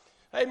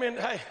 Amen.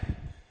 Hey,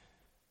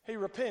 he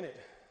repented.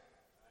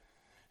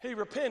 He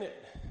repented.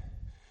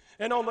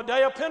 And on the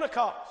day of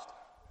Pentecost,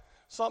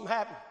 something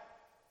happened.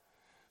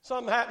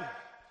 Something happened.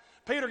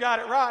 Peter got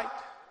it right.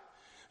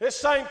 This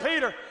same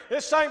Peter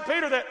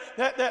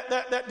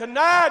that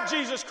denied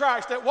Jesus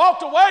Christ, that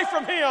walked away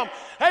from him,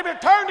 amen,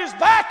 turned his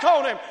back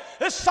on him.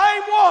 This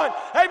same one,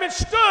 amen,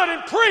 stood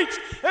and preached,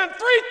 and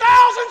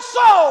 3,000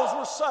 souls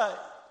were saved.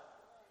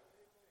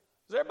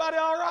 Is everybody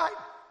all right?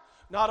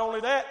 Not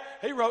only that,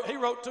 he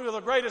wrote two of the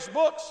greatest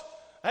books.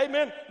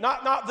 Amen.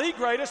 Not the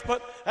greatest,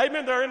 but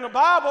amen, they're in the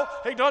Bible.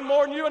 He done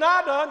more than you and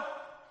I done.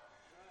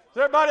 Is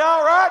everybody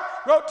all right?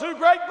 Wrote 2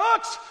 great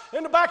books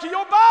in the back of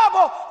your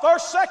Bible.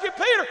 1st, 2nd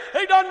Peter.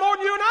 He done more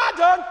than you and I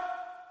done.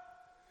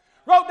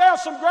 Wrote down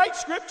some great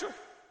scripture.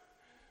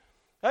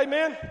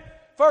 Amen.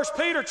 1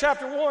 Peter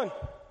chapter 1.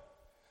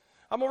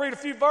 I'm going to read a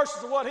few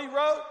verses of what he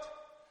wrote.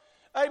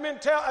 Amen.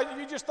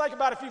 You just think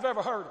about if you've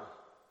ever heard him.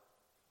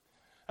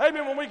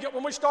 Amen.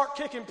 When we start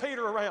kicking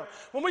Peter around,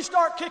 when we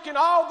start kicking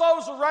all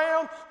those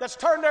around that's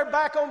turned their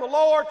back on the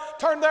Lord,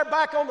 turned their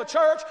back on the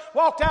church,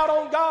 walked out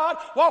on God,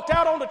 walked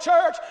out on the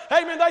church,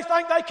 amen, they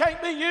think they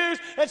can't be used,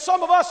 and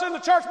some of us in the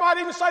church might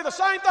even say the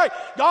same thing.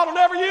 God will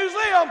never use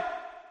them.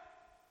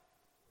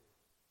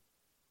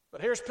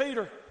 But here's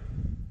Peter,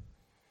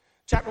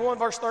 chapter 1,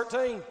 verse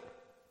 13. The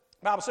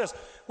Bible says,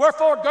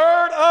 wherefore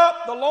gird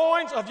up the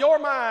loins of your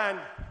mind.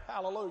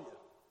 Hallelujah.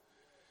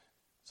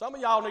 Some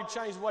of y'all need to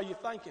change the way you're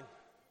thinking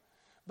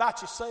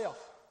about yourself.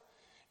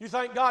 You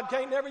think God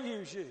can't never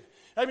use you.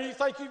 Amen. You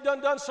think you've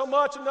done so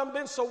much and done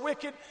been so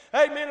wicked,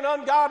 amen, and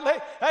ungodly,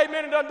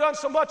 amen, and done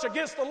so much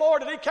against the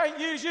Lord that he can't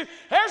use you.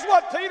 Here's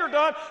what Peter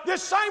done,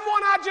 this same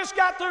one I just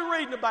got through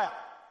reading about.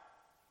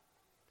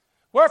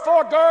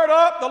 Wherefore gird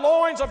up the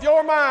loins of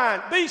your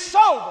mind. Be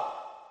sober.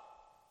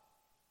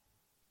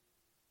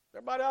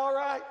 Everybody all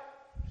right?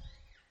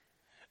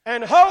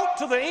 And hope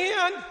to the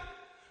end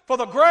for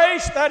the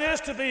grace that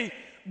is to be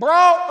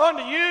brought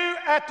unto you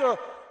at the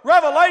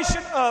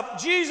revelation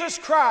of Jesus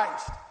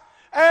Christ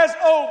as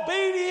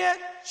obedient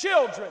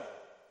children.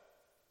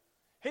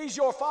 He's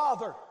your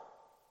Father.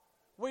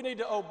 We need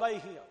to obey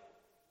him.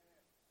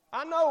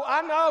 I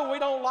know we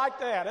don't like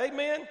that.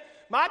 Amen.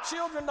 My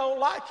children don't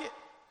like it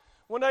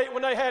when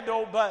they had to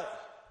obey.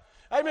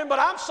 Amen. But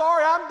I'm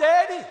sorry, I'm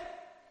daddy.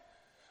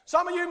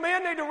 Some of you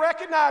men need to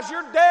recognize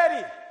you're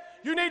daddy.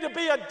 You need to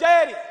be a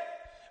daddy.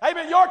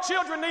 Amen. Your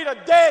children need a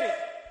daddy.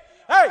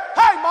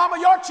 Hey, mama,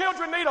 your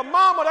children need a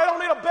mama. They don't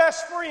need a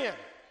best friend.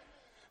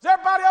 Is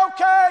everybody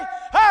okay?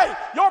 Hey,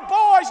 your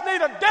boys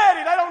need a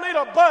daddy. They don't need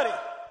a buddy.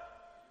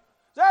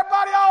 Is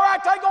everybody all right?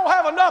 They going to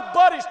have enough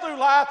buddies through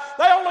life.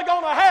 They only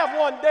going to have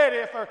one daddy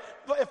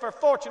if they're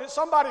fortunate.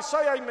 Somebody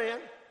say amen.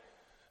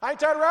 Ain't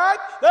that right?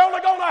 They're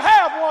only going to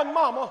have one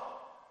mama.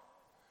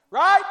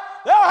 Right?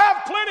 They'll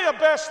have plenty of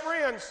best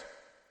friends.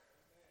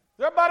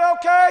 Is everybody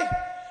okay?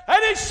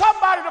 They need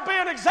somebody to be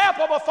an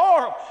example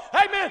before them.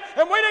 Amen.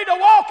 And we need to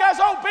walk as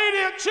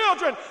obedient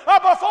children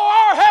before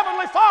our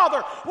Heavenly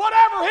Father.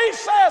 Whatever he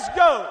says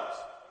goes.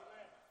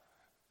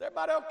 Is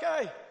everybody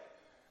okay?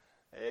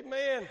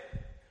 Amen.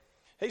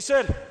 He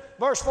said,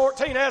 verse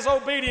 14, as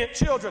obedient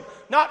children,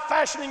 not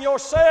fashioning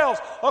yourselves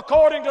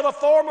according to the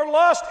former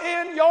lust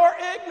in your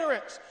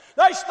ignorance.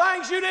 There's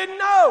things you didn't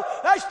know.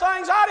 There's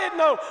things I didn't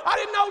know. I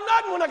didn't know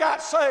nothing when I got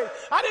saved.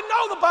 I didn't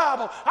know the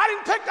Bible.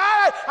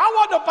 I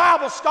wasn't a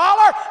Bible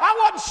scholar. I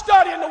wasn't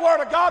studying the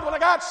Word of God when I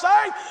got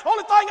saved.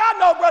 Only thing I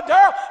know, Brother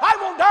Darrell, I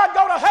didn't want to die and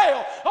go to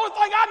hell. Only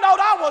thing I know,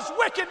 I was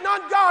wicked and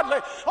ungodly.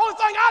 Only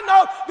thing I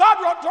know,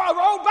 God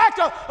rolled back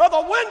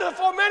the window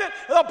for a minute,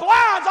 the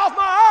blinds off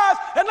my eyes,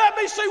 and let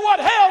me see what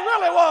hell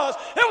really was.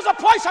 It was a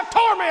place of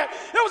torment.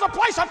 It was a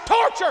place of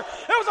torture.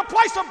 It was a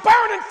place of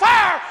burning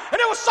fire. And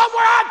it was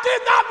somewhere I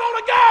did not want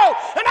to go.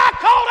 And I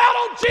called out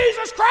on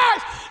Jesus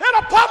Christ in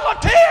a puddle of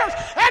tears,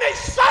 and he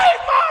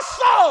saved my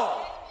soul.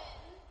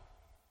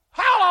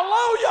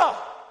 Hallelujah.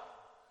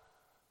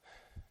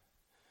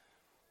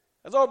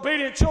 As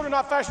obedient children,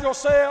 not fashion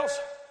yourselves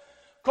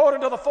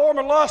according to the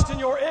former lust in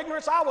your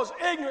ignorance. I was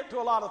ignorant to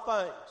a lot of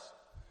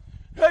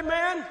things.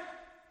 Amen.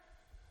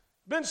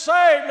 Been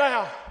saved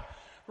now,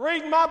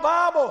 reading my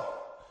Bible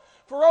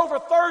for over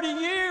 30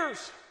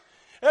 years,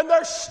 and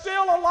there's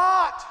still a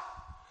lot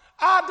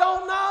I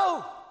don't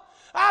know.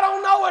 I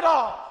don't know it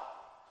all.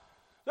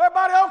 Is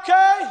everybody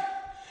okay?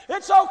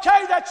 It's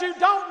okay that you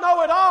don't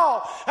know it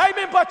all.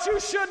 Amen. But you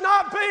should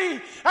not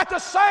be at the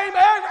same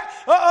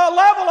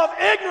level of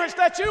ignorance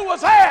that you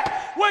was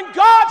at when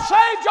God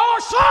saved your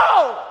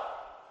soul.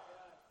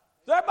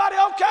 Is everybody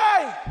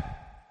okay?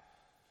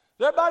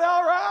 Is everybody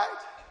all right?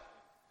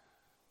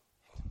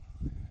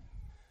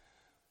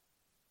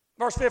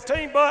 Verse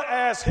 15, but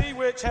as he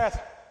which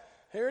hath,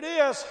 here it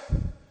is,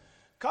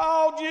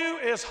 called you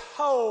is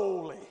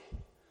holy.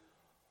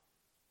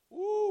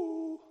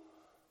 Woo.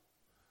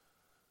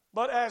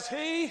 But as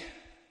he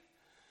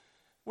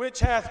which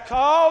hath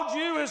called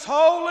you is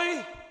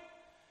holy,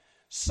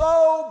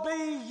 so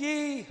be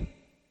ye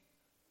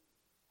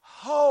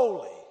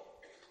holy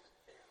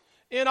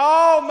in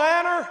all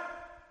manner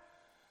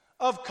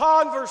of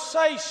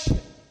conversation.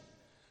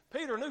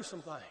 Peter knew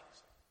some things.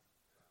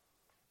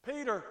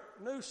 Peter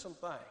knew some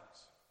things.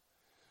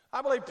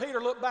 I believe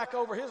Peter looked back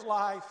over his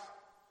life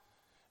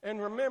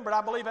and remembered,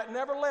 I believe that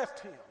never left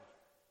him.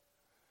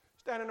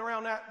 Standing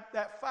around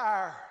that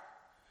fire,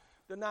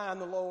 denying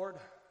the Lord,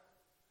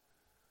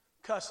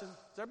 cussing.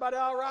 Is everybody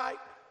all right?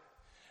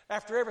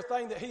 After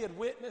everything that he had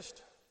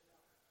witnessed.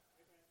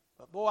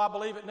 But boy, I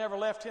believe it never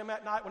left him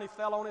that night when he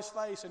fell on his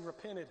face and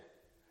repented.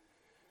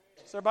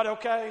 Is everybody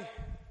okay?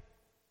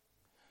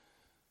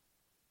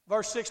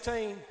 Verse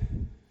 16,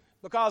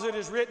 because it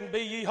is written,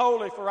 be ye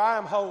holy, for I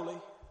am holy.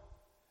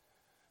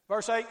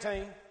 Verse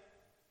 18,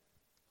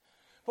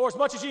 For as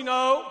much as ye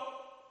know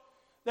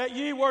that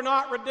ye were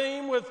not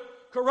redeemed with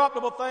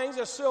corruptible things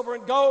as silver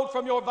and gold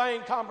from your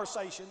vain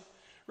conversation,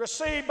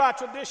 received by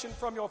tradition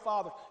from your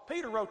father.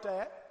 Peter wrote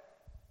that.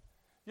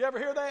 You ever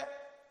hear that?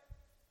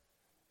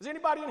 Has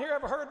anybody in here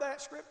ever heard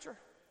that scripture?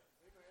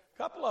 A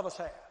couple of us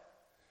have.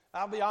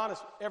 I'll be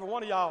honest, every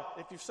one of y'all,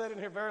 if you've sat in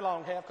here very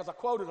long, have, because I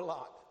quoted a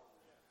lot.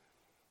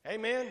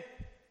 Amen?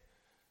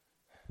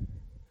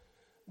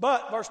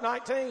 But, verse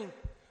 19,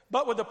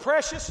 but with the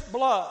precious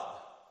blood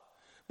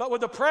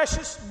of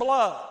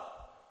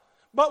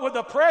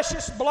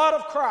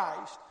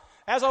Christ,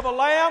 as of a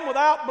lamb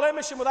without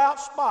blemish and without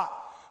spot,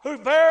 who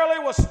verily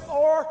was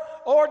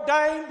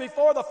foreordained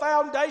before the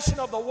foundation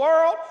of the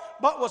world,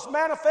 but was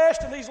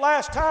manifest in these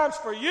last times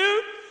for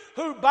you,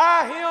 who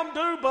by him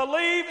do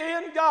believe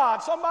in God.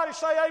 Somebody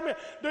say amen.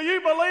 Do you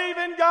believe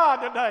in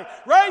God today?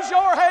 Raise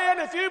your hand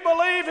if you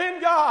believe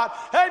in God.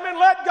 Amen.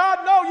 Let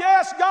God know,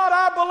 yes, God,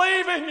 I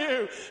believe in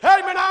you.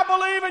 Amen. I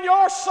believe in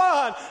your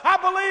Son.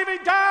 I believe he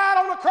died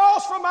on the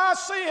cross for my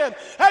sin.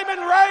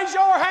 Amen. Raise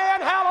your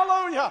hand.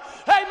 Hallelujah.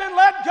 Amen.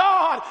 Let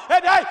God,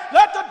 and hey,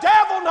 let the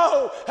devil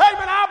know.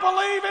 Amen. I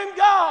believe in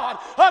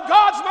God.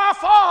 God's my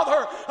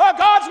Father.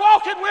 God's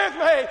walking with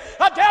me.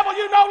 Devil,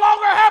 you no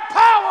longer have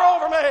power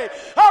over me.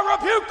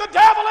 Rebuke the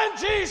devil in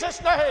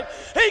Jesus' name.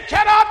 He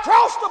cannot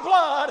cross the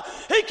blood.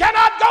 He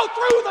cannot go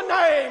through the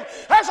name.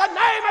 There's a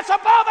name that's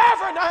above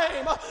every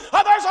name.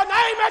 There's a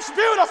name that's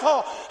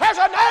beautiful. There's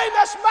a name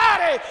that's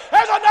mighty.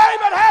 There's a name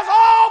that has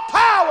all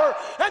power,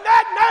 and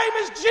that name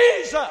is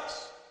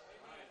Jesus.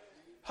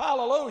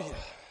 Hallelujah.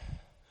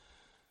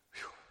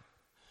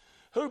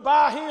 Who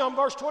by him,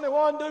 verse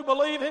 21, do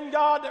believe in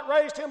God that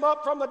raised him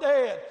up from the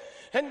dead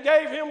and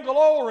gave him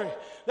glory,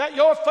 that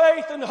your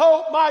faith and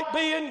hope might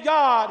be in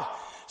God,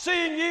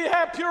 seeing ye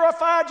have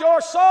purified your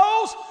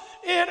souls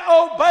in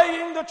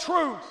obeying the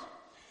truth,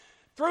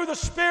 through the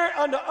Spirit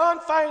unto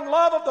unfeigned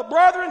love of the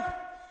brethren.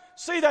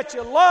 See that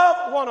you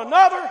love one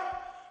another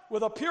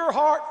with a pure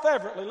heart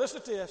fervently.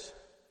 Listen to this.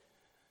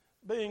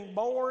 Being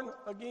born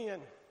again.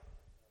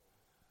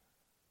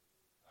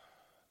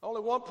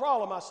 Only one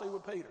problem I see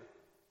with Peter.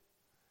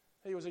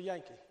 He was a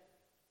Yankee.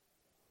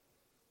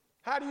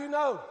 How do you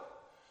know?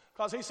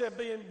 Because he said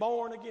being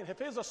born again. If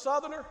he's a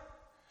Southerner,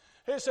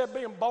 he said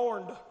being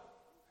born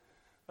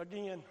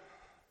again.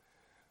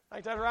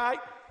 Ain't that right?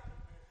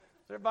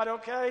 Is everybody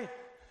okay?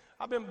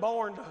 I've been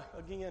born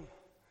again.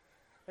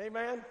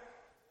 Amen?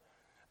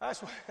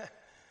 That's what,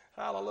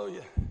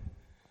 hallelujah.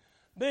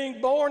 Being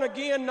born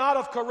again, not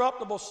of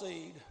corruptible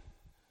seed,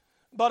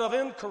 but of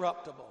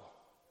incorruptible,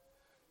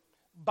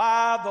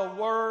 by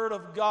the word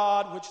of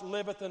God which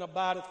liveth and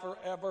abideth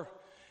forever.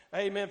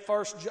 Amen.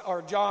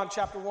 John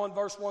chapter 1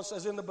 verse 1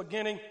 says, in the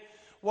beginning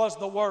was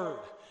the Word,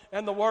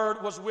 and the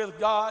Word was with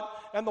God,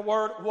 and the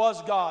Word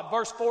was God.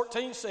 Verse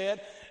 14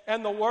 said,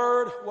 and the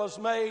Word was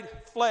made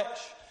flesh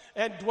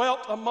and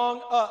dwelt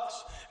among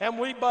us, and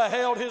we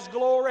beheld his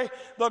glory,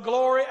 the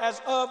glory as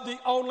of the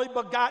only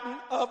begotten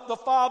of the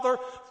Father,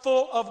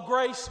 full of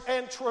grace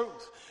and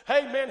truth.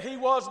 Amen. He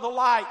was the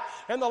light,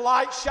 and the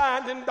light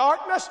shined in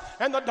darkness,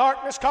 and the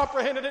darkness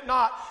comprehended it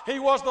not. He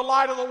was the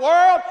light of the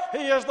world.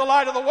 He is the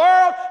light of the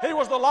world. He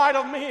was the light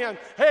of men.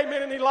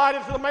 Amen. And he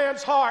lighted the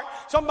man's heart.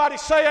 Somebody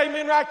say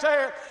amen right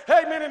there.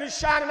 Amen. And he's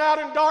shining out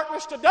in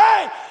darkness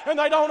today, and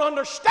they don't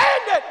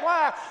understand it.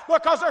 Why?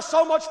 Because there's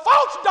so much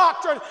false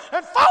doctrine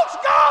and false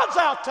gods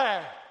out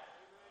there.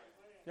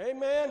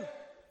 Amen.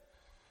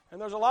 And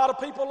there's a lot of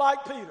people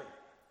like Peter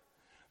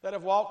that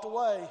have walked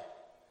away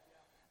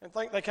and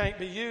think they can't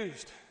be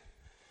used.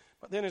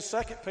 But then in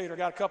 2 Peter, I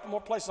got a couple more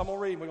places I'm going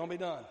to read, and we're going to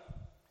be done.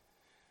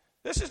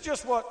 This is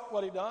just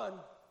what he done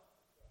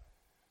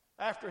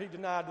after he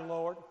denied the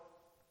Lord,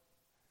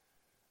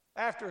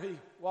 after he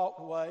walked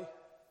away,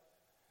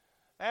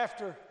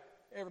 after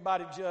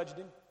everybody judged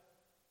him.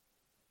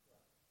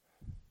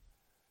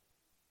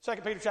 2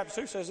 Peter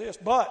chapter 2 says this,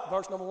 but,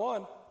 verse number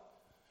 1,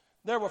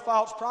 there were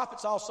false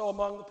prophets also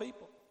among the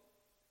people,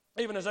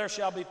 even as there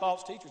shall be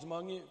false teachers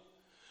among you,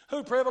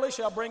 who privily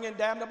shall bring in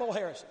damnable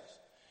heresies,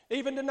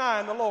 even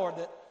denying the Lord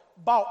that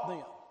bought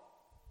them.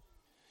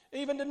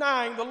 Even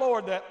denying the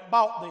Lord that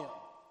bought them.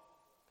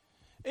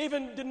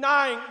 Even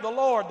denying the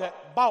Lord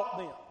that bought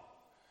them.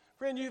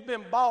 Friend, you've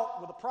been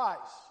bought with a price.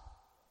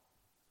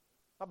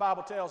 My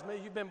Bible tells me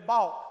you've been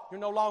bought. You're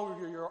no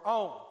longer your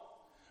own.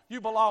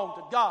 You belong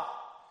to God.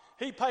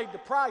 He paid the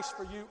price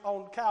for you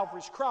on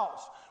Calvary's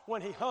cross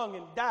when he hung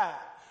and died.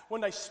 When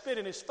they spit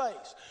in his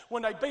face,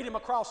 when they beat him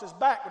across his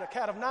back with a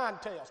cat of nine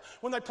tails,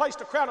 when they placed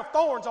a crown of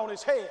thorns on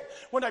his head,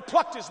 when they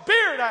plucked his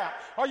beard out.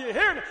 Are you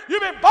hearing it?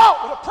 You've been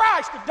bought with a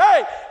price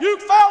today. You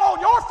fell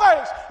on your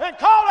face and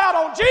called out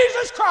on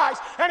Jesus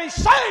Christ, and he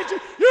saved you.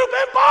 You've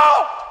been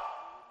bought.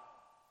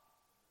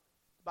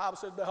 The Bible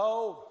says,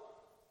 behold,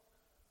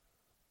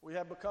 we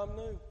have become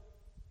new.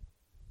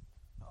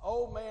 The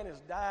old man has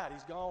died.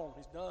 He's gone.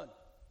 He's done.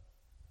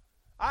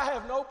 I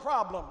have no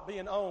problem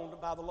being owned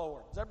by the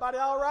Lord. Is everybody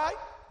all right?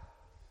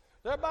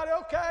 Is everybody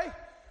okay?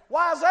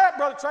 Why is that,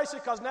 Brother Tracy?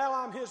 Because now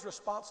I'm his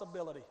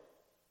responsibility.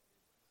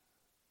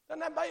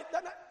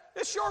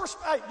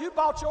 Hey, you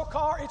bought your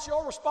car, it's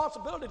your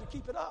responsibility to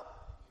keep it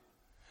up.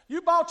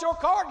 You bought your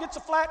car, it gets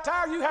a flat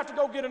tire, you have to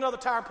go get another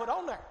tire and put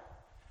on there.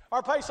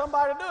 Or pay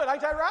somebody to do it.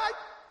 Ain't that right?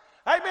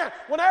 Amen.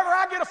 Whenever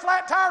I get a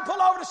flat tire and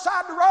pull over the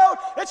side of the road,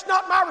 it's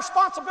not my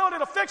responsibility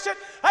to fix it.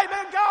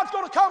 Amen. God's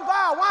going to come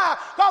by. Why?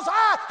 Because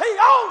He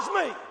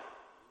owns me.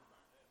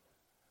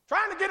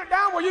 Trying to get it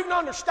down where you can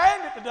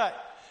understand it today.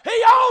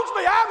 He owns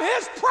me. I'm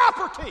His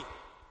property.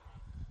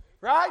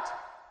 Right?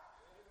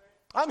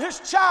 I'm His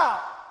child.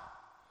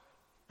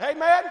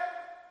 Amen.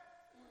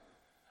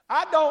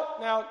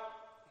 Now,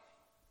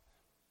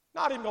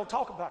 not even going to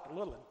talk about the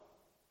little one.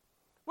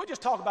 We'll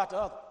just talk about the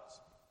other ones.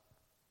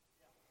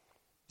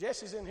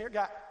 Jesse's in here,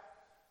 got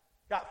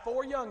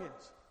 4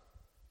 youngins.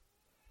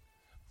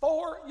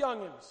 4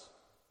 youngins.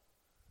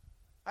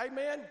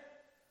 Amen.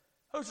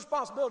 Whose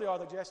responsibility are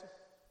they, Jesse?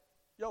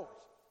 Yours.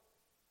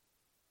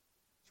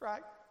 That's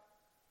right.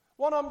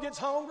 One of them gets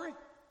hungry.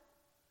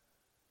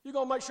 You're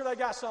going to make sure they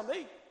got something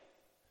to eat.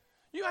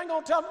 You ain't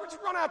going to tell them,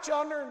 just run out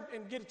yonder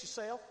and get it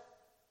yourself.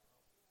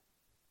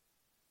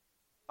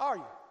 Are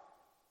you?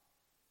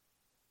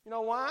 You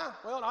know why?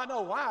 Well, I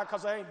know why,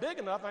 because they ain't big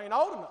enough, they ain't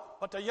old enough,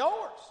 but they're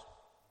yours.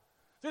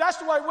 See, that's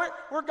the way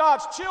we're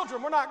God's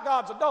children. We're not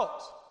God's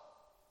adults.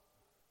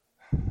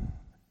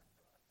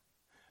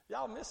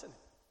 Y'all missing it.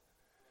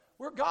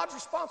 We're God's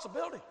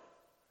responsibility.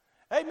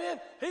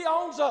 Amen. He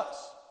owns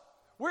us.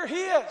 We're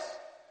His.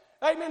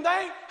 Amen.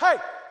 Hey,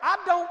 I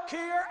don't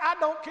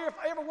care if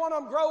every one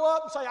of them grow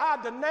up and say,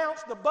 I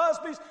denounce the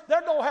Busbys.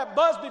 They're going to have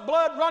Busby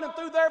blood running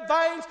through their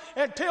veins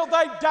until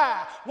they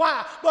die.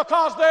 Why?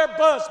 Because they're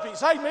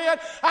Busbys. Amen.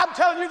 I'm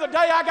telling you, the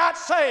day I got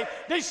saved,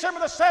 December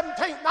the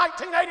 17th,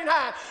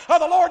 1989,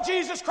 the Lord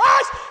Jesus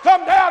Christ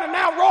come down, and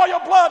now royal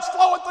blood's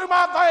flowing through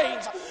my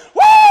veins.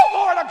 Woo,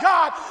 glory to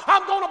God.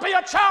 I'm going to be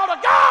a child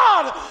of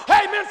God.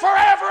 Amen.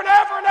 Forever and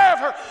ever and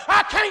ever.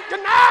 I can't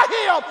deny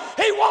Him.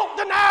 He won't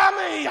deny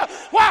me.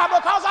 Why?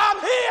 Because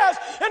I'm His.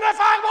 And if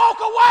I walk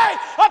away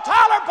of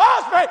Tyler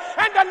Busby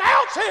and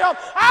denounce him,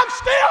 I'm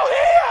still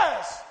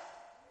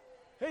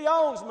His. He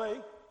owns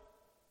me.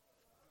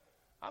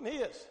 I'm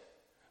His.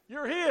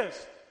 You're His.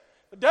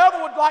 The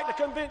devil would like to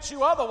convince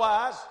you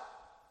otherwise.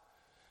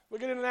 We'll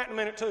get into that in a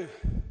minute too.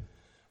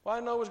 Well, I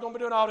didn't know I was going to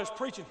be doing all this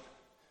preaching.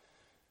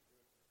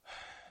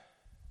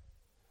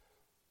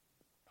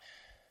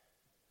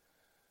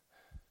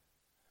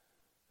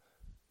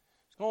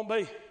 It's going to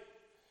be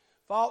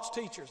false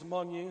teachers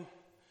among you,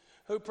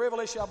 who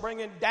privily shall bring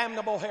in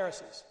damnable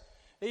heresies,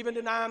 even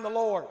denying the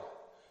Lord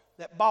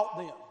that bought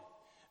them,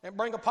 and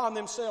bring upon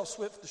themselves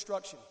swift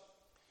destruction.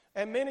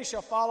 And many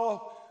shall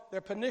follow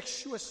their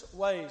pernicious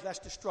ways. That's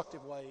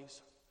destructive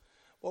ways.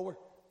 Well,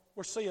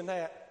 we're seeing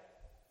that.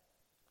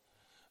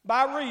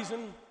 By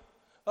reason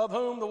of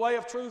whom the way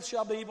of truth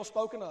shall be evil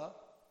spoken of.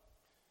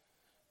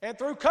 And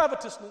through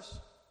covetousness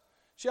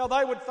shall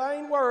they with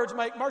vain words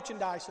make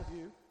merchandise of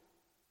you,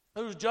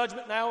 whose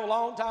judgment now a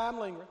long time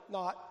lingereth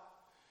not,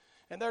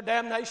 and their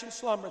damnation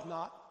slumbereth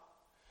not.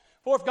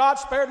 For if God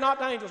spared not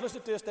the angels,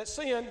 listen to this, that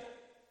sinned,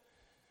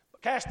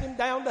 but cast them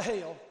down to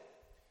hell,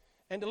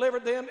 and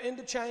delivered them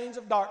into chains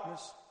of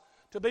darkness,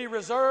 to be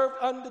reserved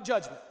unto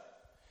judgment,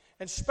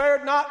 and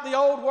spared not the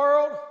old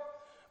world,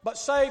 but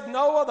saved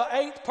Noah, the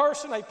 8th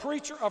person, a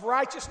preacher of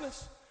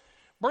righteousness,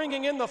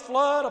 bringing in the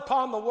flood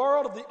upon the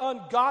world of the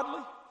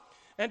ungodly,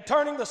 and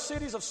turning the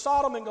cities of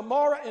Sodom and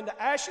Gomorrah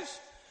into ashes,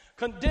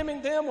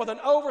 condemning them with an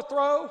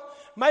overthrow,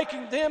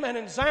 making them an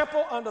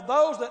example unto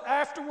those that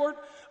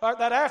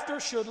after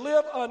should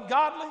live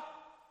ungodly.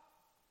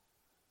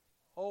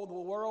 Oh, the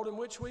world in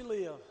which we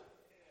live.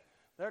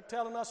 They're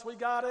telling us we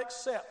got to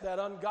accept that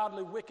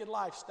ungodly, wicked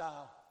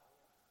lifestyle.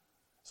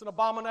 It's an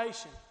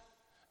abomination.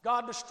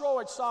 God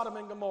destroyed Sodom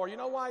and Gomorrah. You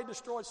know why He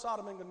destroyed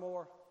Sodom and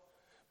Gomorrah?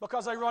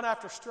 Because they run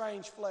after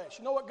strange flesh.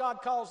 You know what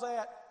God calls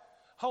that?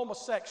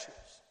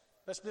 Homosexuals.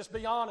 Let's just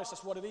be honest,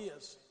 that's what it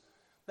is.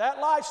 That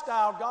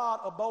lifestyle God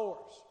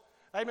abhors.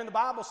 Amen. The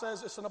Bible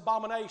says it's an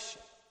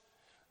abomination.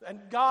 And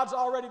God's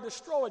already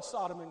destroyed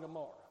Sodom and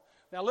Gomorrah.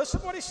 Now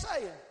listen what He's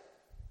saying.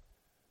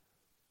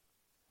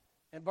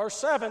 In verse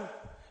 7,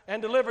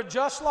 and delivered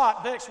just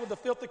Lot, vexed with the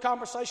filthy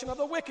conversation of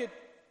the wicked.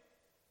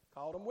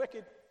 Called them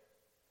wicked.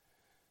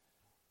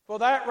 For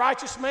that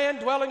righteous man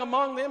dwelling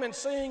among them and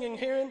seeing and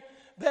hearing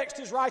vexed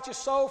his righteous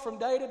soul from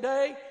day to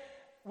day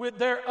with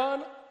their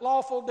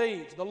unlawful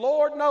deeds. The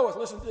Lord knoweth,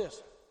 listen to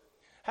this,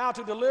 how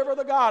to deliver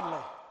the godly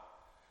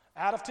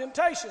out of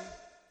temptation,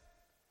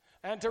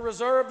 and to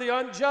reserve the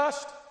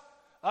unjust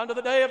unto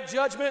the day of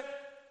judgment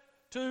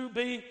to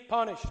be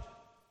punished.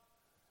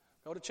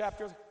 Go to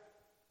chapter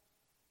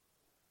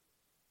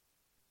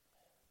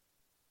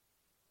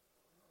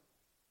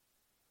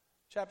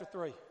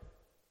 3.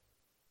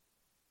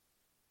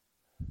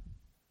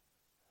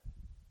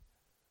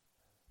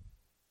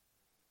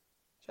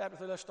 Chapter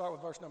 3, let's start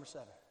with verse number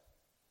 7.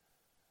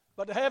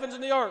 But the heavens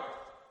and the earth,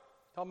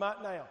 talking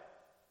about now.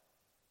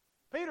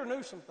 Peter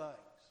knew some things.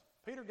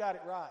 Peter got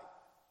it right.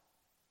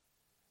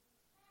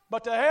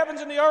 But the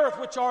heavens and the earth,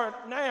 which are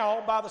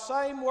now by the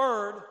same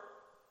word,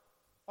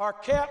 are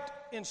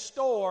kept in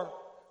store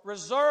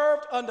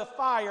reserved unto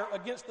fire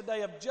against the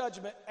day of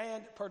judgment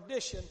and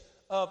perdition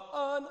of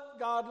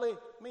ungodly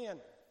men.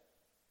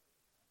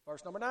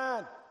 Verse number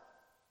 9.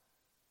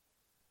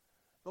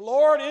 The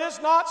Lord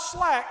is not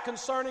slack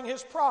concerning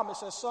his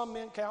promise, as some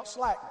men count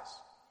slackness,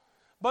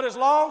 but is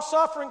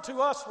long-suffering to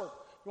usward.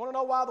 You want to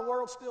know why the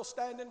world's still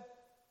standing?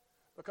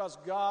 Because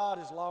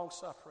God is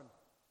long-suffering.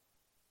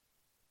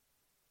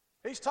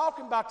 He's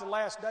talking about the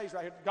last days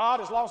right here. God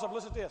is long-suffering.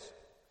 Listen to this.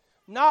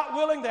 Not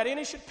willing that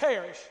any should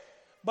perish,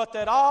 but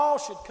that all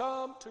should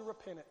come to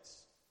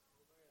repentance.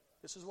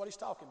 This is what he's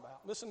talking about.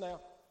 Listen now.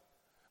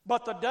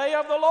 But the day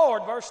of the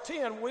Lord, verse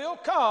 10, will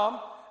come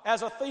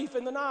as a thief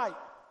in the night,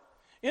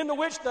 in the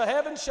which the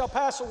heavens shall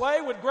pass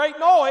away with great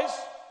noise,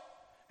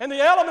 and the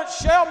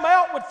elements shall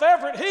melt with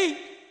fervent heat.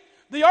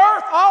 The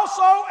earth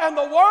also and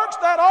the works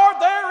that are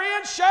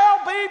therein shall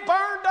be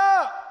burned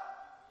up.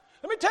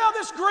 Let me tell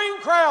this green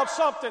crowd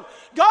something.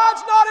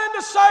 God's not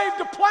into save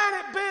the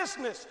planet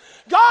business.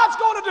 God's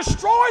going to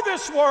destroy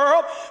this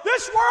world.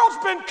 This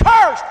world's been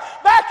cursed.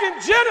 Back in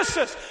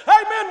Genesis,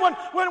 amen,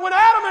 when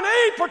Adam and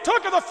Eve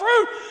partook of the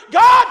fruit,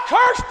 God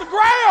cursed the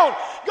ground.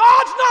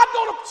 God's not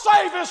going to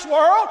save this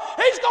world.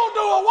 He's going to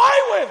do away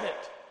with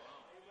it.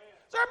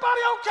 Is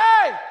everybody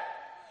okay?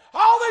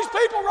 All these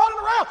people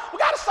running around,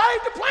 we got to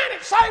save the planet,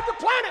 save the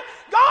planet.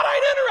 God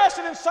ain't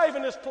interested in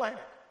saving this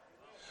planet.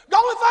 The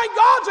only thing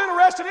God's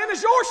interested in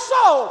is your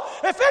soul.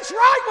 If it's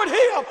right with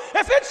him,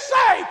 if it's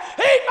saved,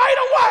 he made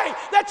a way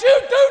that you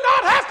do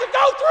not have to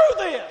go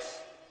through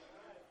this.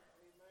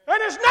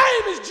 And his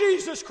name is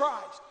Jesus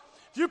Christ.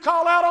 If you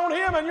call out on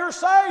him and you're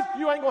saved,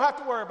 you ain't going to have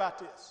to worry about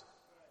this.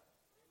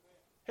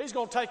 He's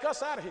going to take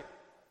us out of here.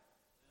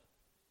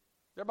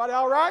 Everybody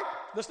all right?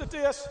 Listen to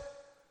this.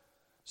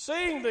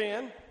 Seeing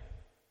then,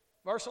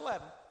 verse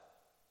 11,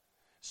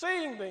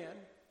 seeing then,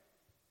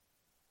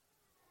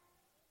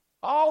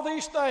 all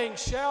these things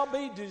shall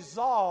be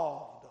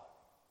dissolved.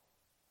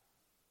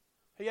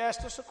 He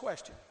asked us a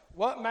question.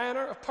 What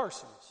manner of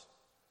persons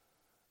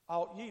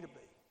ought ye to be?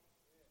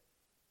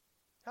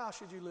 How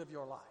should you live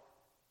your life?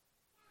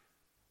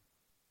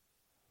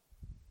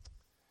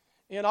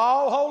 In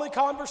all holy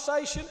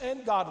conversation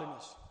and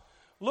godliness,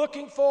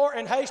 looking for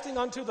and hasting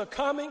unto the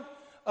coming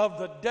of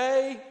the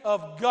day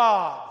of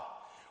God,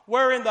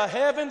 wherein the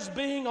heavens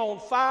being on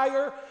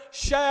fire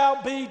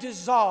shall be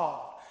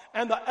dissolved,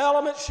 and the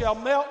elements shall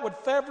melt with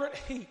fervent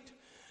heat.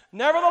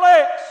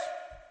 Nevertheless,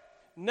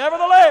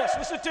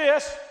 listen to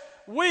this,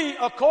 we,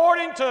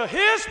 according to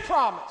his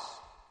promise,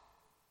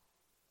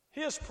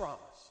 it's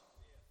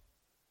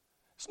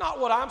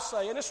not what I'm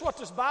saying, it's what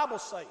this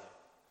Bible's saying.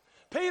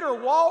 Peter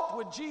walked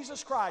with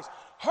Jesus Christ,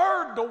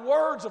 heard the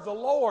words of the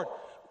Lord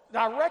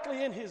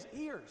directly in his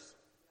ears.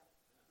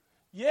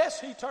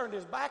 Yes, he turned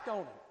his back on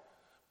him,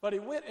 but he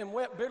went and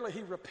wept bitterly.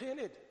 He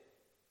repented.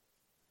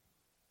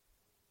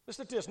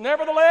 Listen to this.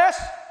 Nevertheless,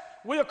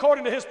 we,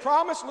 according to his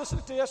promise, listen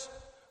to this,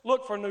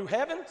 look for new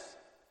heavens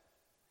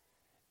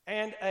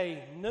and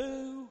a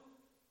new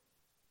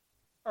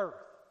earth.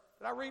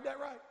 Did I read that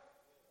right?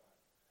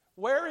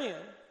 Wherein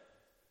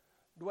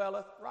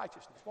dwelleth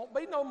righteousness. Won't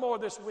be no more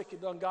of this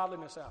wicked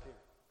ungodliness out here.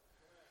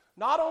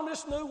 Not on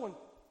this new one.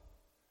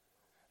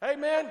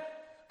 Amen?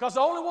 Because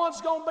the only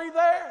ones going to be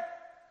there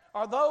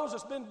are those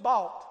that's been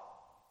bought,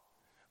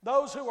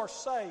 those who are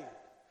saved,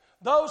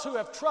 those who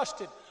have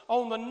trusted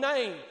on the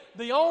name,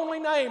 the only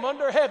name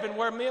under heaven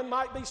where men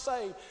might be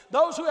saved.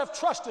 Those who have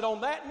trusted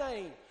on that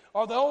name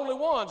are the only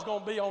ones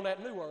going to be on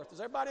that new earth. Is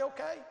everybody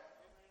okay?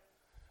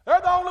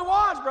 They're the only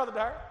ones, Brother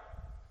Darrell.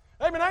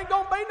 Amen. Ain't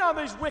going to be none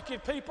of these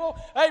wicked people,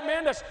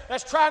 amen,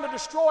 that's trying to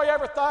destroy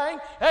everything,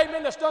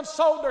 amen, that's done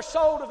sold their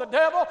soul to the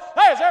devil.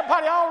 Hey, is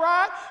everybody all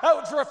right?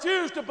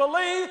 Refuse to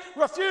believe,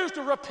 refuse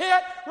to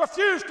repent,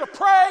 refuse to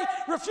pray,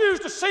 refuse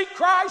to seek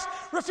Christ,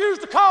 refuse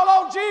to call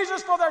on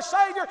Jesus for their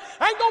Savior.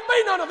 Ain't going to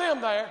be none of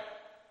them there.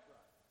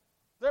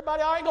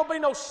 Everybody, ain't going to be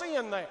no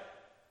sin there.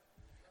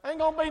 Ain't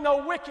going to be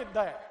no wicked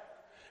there.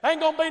 Ain't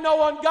going to be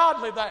no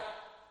ungodly there.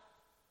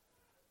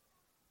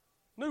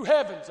 New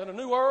heavens and a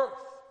new earth.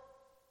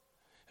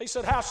 He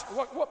said,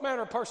 what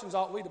manner of persons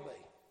ought we to be?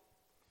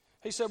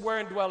 He said,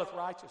 wherein dwelleth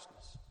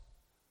righteousness.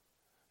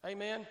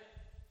 Amen.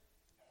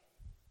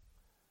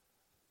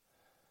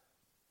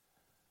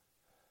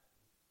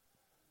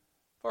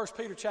 First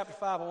Peter chapter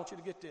 5, I want you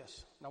to get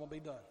this, and I'm going to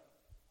be done.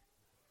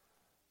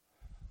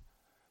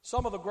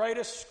 Some of the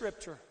greatest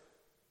scripture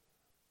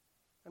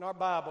in our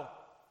Bible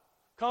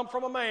come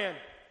from a man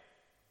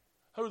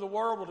who the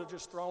world would have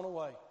just thrown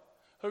away,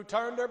 who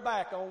turned their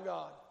back on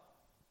God.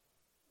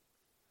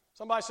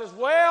 Somebody says,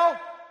 well,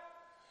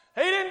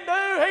 he didn't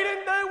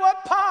do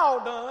what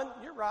Paul done.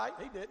 You're right,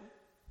 he didn't.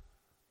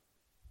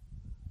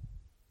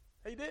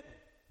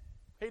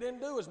 He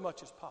didn't do as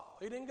much as Paul.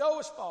 He didn't go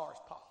as far as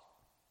Paul.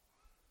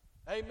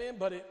 Amen,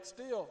 but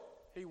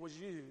he was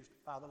used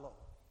by the Lord.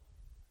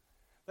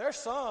 There's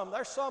some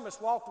that's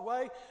walked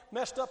away,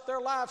 messed up their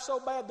lives so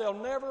bad they'll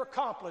never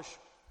accomplish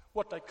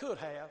what they could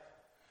have.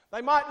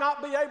 They might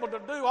not be able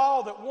to do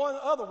all that one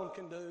other one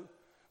can do,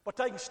 but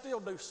they can still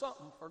do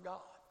something for God.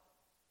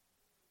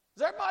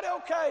 Is everybody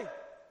okay?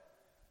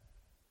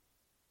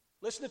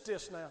 Listen to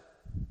this now,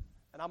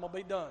 and I'm going to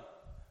be done.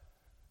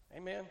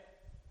 Amen.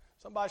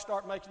 Somebody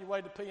start making your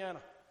way to the piano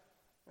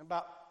in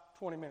about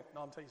 20 minutes.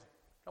 No, I'm teasing.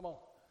 Come on.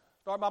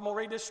 I'm going to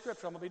read this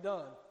scripture. I'm going to be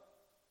done.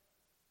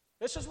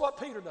 This is what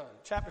Peter done,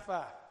 chapter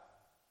 5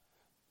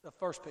 of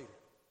 1 Peter.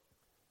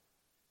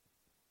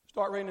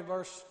 Start reading the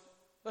verse.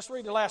 Let's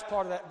read the last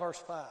part of that,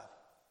 verse 5.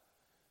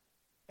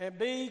 And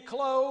be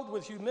clothed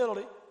with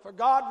humility, for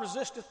God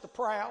resisteth the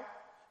proud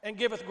and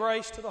giveth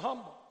grace to the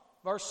humble.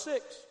 Verse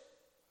 6.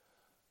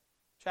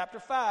 Chapter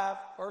 5,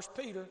 1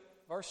 Peter,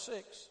 verse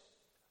 6.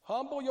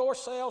 Humble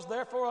yourselves,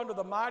 therefore, under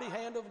the mighty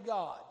hand of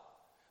God,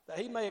 that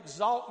he may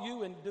exalt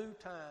you in due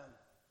time.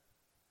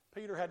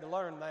 Peter had to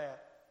learn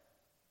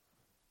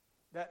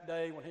that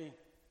day when he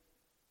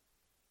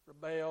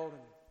rebelled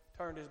and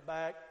turned his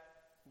back,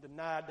 and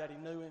denied that he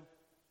knew him,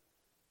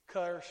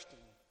 cursed,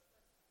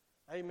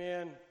 and,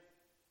 amen,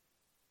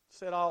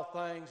 said all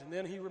things, and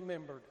then he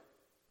remembered.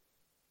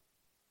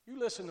 You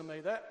listen to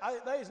me.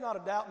 There's not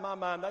a doubt in my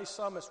mind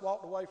some that's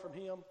walked away from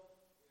him.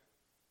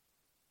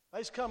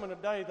 There's coming a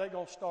day they're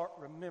going to start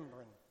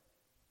remembering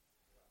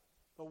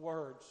the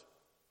words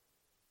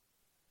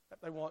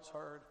that they once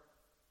heard.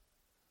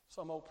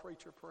 Some old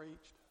preacher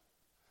preached.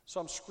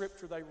 Some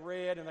scripture they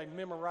read and they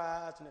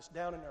memorized and it's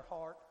down in their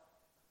heart.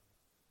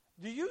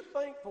 Do you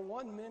think for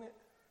 1 minute,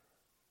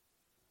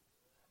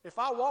 if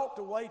I walked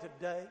away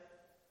today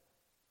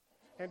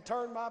and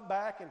turned my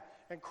back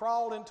and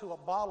crawled into a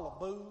bottle of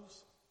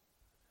booze,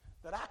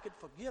 that I could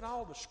forget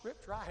all the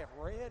scripture I have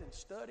read and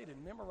studied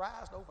and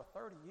memorized over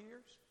 30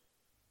 years?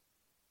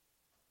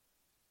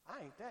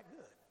 I ain't that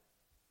good.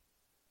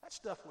 That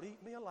stuff would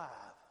eat me alive.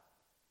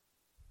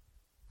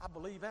 I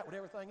believe that with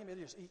everything in me. It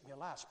just eat me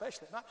alive,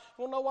 especially at night.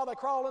 You want to know why they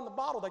crawl in the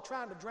bottle? They're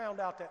trying to drown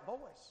out that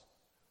voice.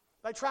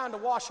 They're trying to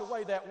wash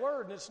away that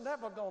word, and it's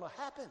never going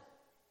to happen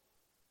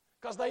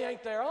because they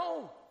ain't their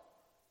own.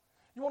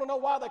 You want to know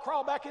why they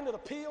crawl back into the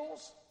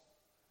pills?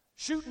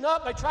 Shooting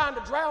up, they're trying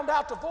to drown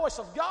out the voice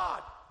of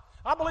God.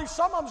 I believe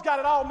some of them's got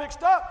it all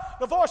mixed up.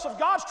 The voice of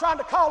God's trying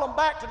to call them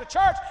back to the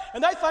church,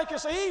 and they think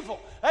it's evil.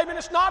 Amen,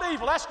 it's not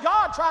evil. That's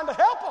God trying to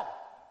help them.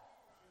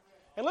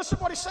 And listen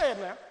to what he said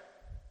now.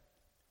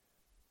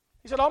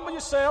 He said, humble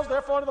yourselves,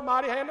 therefore, under the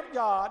mighty hand of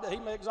God, that he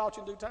may exalt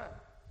you in due time.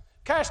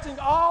 Casting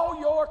all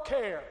your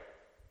care,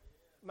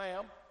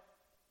 ma'am,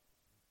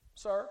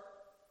 sir,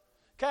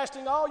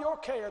 casting all your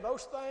care,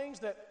 those things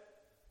that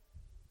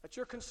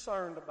you're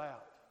concerned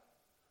about,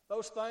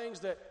 those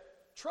things that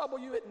trouble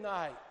you at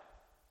night,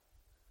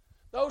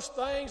 those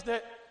things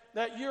that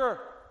you're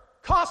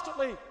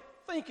constantly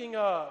thinking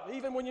of,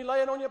 even when you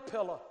lay it on your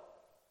pillow.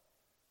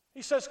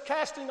 He says,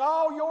 casting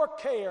all your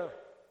care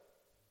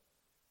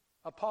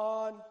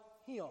upon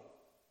him.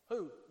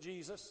 Who?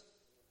 Jesus.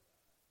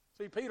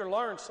 See, Peter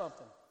learned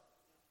something.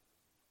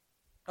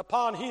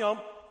 Upon him,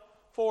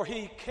 for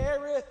he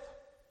careth.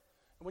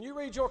 And when you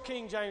read your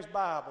King James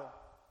Bible,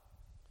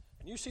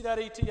 and you see that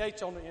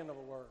ETH on the end of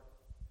a word,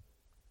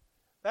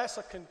 that's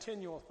a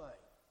continual thing.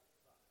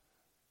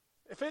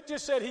 If it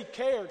just said he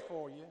cared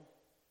for you,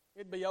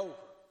 it'd be over.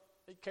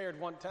 He cared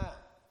one time.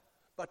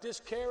 But this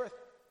careth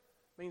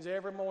means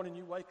every morning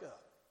you wake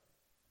up,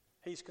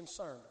 he's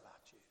concerned about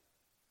you.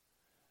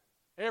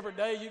 Every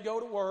day you go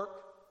to work,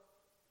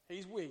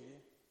 he's with you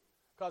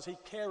because he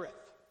careth.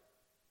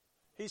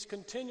 He's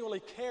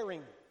continually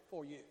caring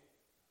for you.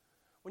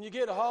 When you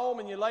get home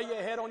and you lay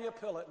your head on your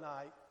pillow at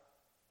night,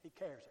 he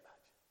cares about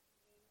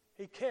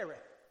you. He careth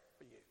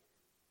for you.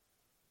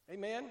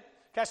 Amen?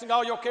 Casting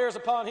all your cares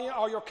upon him,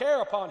 all your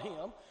care upon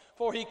him,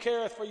 for he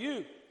careth for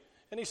you.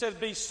 And he says,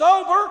 be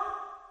sober,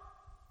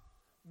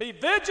 be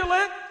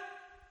vigilant.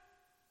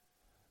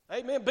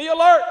 Amen. Be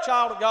alert,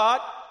 child of God.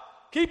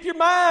 Keep your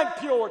mind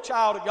pure,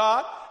 child of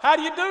God. How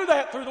do you do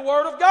that? Through the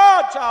Word of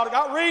God, child of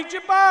God. Read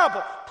your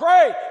Bible.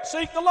 Pray.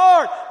 Seek the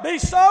Lord. Be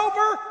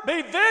sober.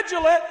 Be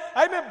vigilant.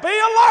 Amen. Be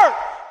alert.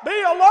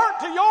 Be alert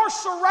to your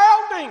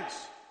surroundings.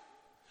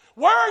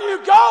 Where are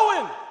you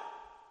going?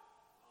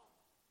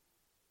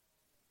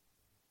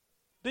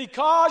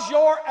 Because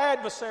your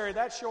adversary,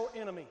 that's your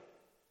enemy,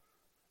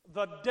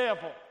 the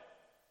devil.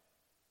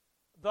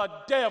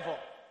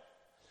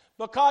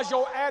 Because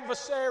your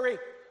adversary,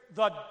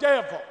 the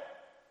devil,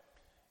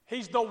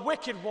 he's the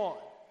wicked one.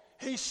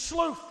 He's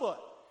Slewfoot.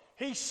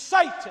 He's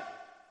Satan.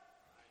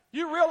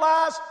 You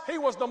realize he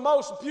was the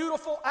most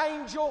beautiful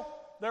angel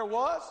there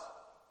was?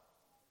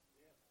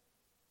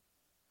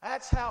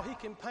 That's how he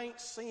can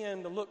paint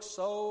sin to look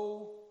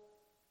so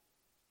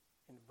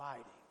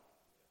inviting.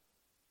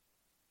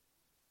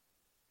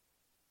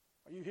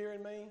 Are you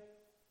hearing me?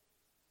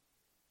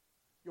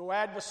 Your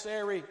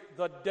adversary,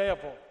 the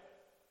devil,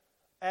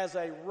 as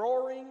a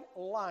roaring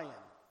lion,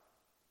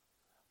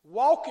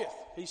 walketh,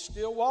 he's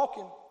still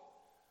walking,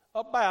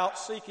 about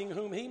seeking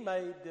whom he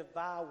may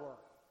devour.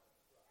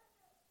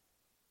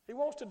 He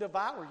wants to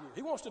devour you.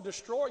 He wants to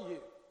destroy you.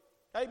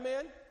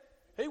 Amen?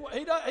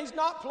 He's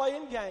not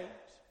playing games.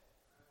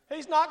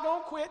 He's not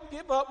going to quit and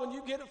give up when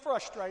you get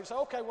frustrated. Say,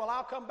 okay, well,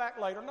 I'll come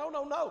back later.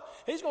 No.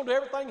 He's going to do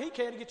everything he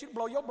can to get you to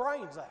blow your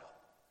brains out.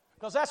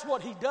 Because that's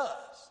what he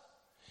does.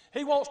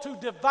 He wants to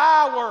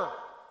devour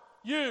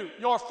you,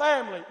 your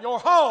family, your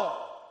home,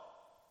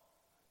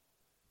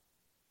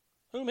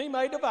 whom he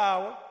may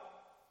devour.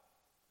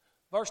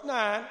 Verse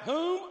 9,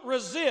 whom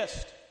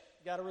resist.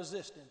 You got to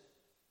resist him.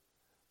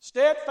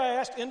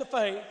 Steadfast in the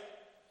faith,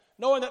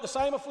 knowing that the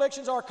same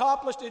afflictions are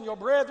accomplished in your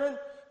brethren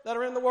that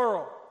are in the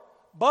world.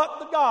 But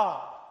the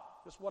God,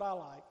 this is what I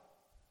like,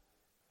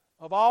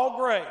 of all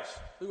grace,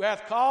 who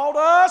hath called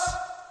us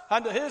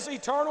unto his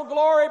eternal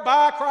glory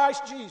by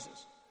Christ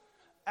Jesus.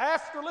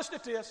 After, listen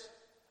to this,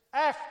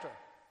 after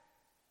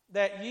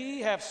that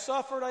ye have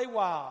suffered a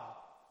while,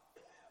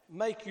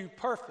 make you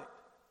perfect,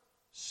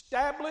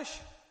 establish,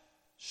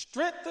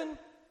 strengthen,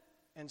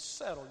 and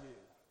settle you.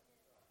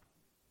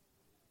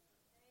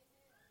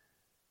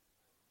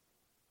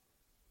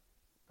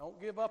 Don't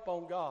give up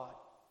on God.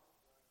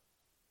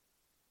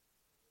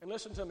 And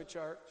listen to me,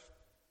 church.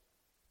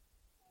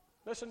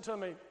 Listen to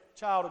me,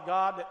 child of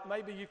God, that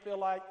maybe you feel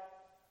like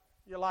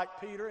you're like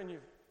Peter and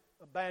you've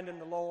abandoned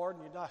the Lord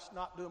and you're just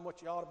not doing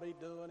what you ought to be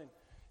doing and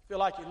you feel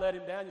like you let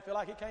him down. You feel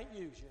like he can't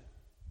use you.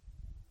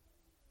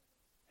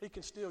 He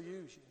can still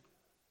use you.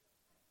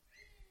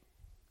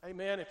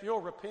 Amen. If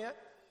you'll repent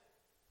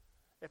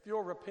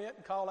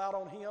and call out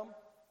on him,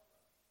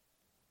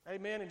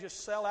 amen, and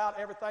just sell out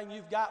everything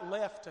you've got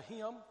left to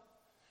him.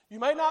 You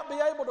may not be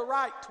able to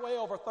write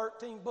 12 or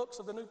 13 books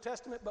of the New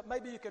Testament, but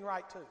maybe you can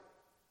write 2. Is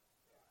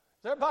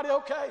everybody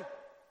okay?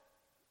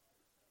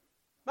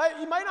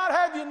 You may not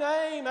have your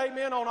name,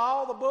 amen, on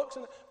all the books,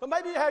 but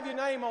maybe you have your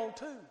name on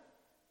 2.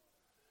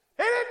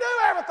 He didn't do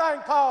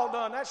everything Paul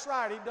done. That's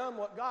right. He done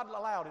what God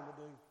allowed him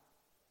to do.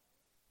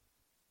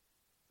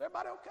 Is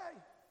everybody okay?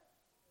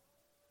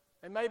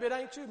 And maybe it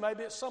ain't you.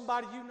 Maybe it's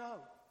somebody you know.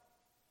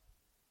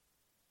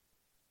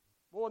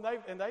 Boy,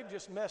 and they've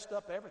just messed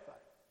up everything.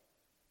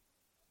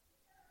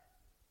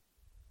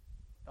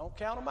 Don't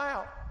count them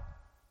out.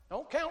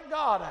 Don't count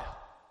God out.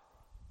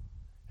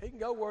 He can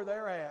go where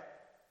they're at.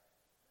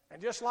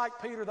 And just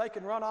like Peter, they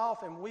can run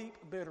off and weep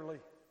bitterly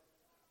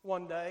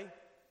one day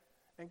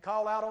and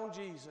call out on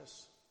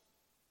Jesus.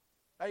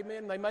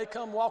 Amen. They may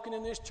come walking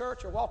in this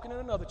church or walking in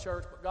another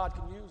church, but God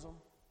can use them.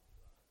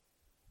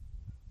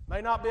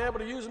 May not be able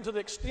to use them to the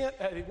extent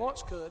that he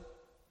once could.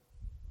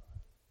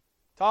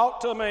 Talk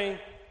to me.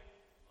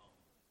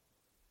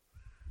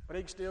 But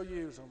he can still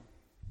use them.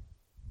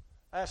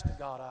 That's the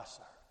God I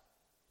serve.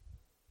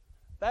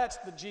 That's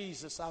the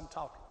Jesus I'm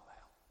talking about.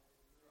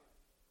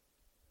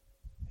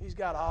 He's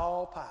got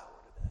all power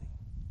today.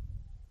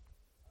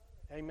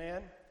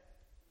 Amen.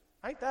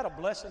 Ain't that a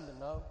blessing to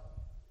know?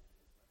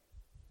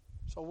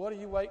 So what are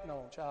you waiting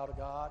on, child of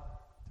God,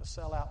 to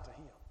sell out to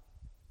him?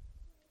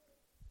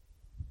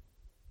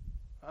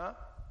 Huh?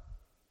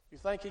 You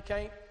think he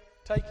can't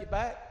take you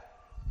back?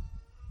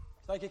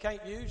 Think he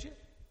can't use you?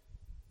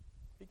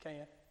 He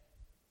can.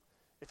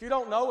 If you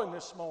don't know him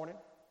this morning,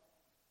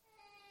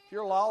 if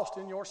you're lost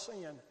in your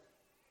sin,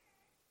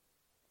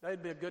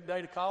 that'd be a good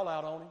day to call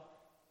out on him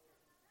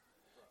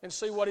and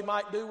see what he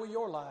might do with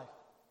your life.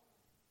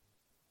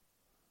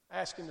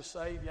 Ask him to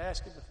save you.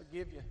 Ask him to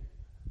forgive you.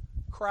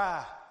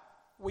 Cry.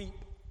 Weep.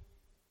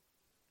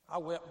 I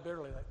wept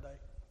bitterly that day.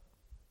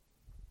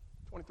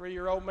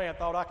 23-year-old man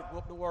thought I could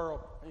whoop the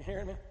world. Are you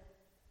hearing me?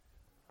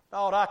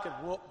 Thought I could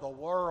whoop the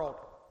world.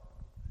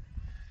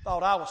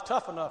 Thought I was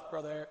tough enough,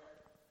 Brother Eric.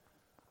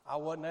 I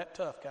wasn't that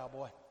tough,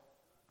 cowboy.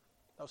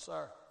 No,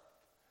 sir.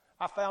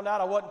 I found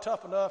out I wasn't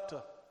tough enough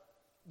to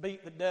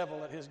beat the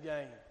devil at his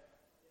game.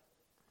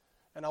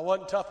 And I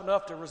wasn't tough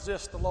enough to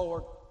resist the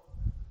Lord.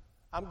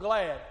 I'm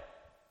glad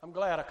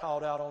I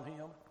called out on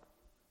him.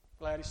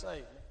 Glad he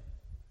saved me.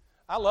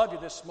 I love you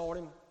this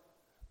morning,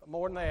 but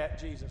more than that,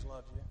 Jesus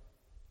loves you.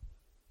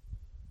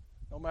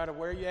 No matter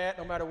where you're at,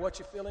 no matter what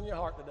you feel in your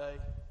heart today,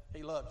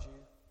 he loves you.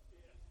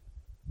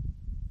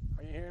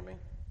 Are you hearing me?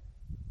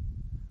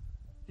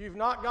 You've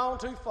not gone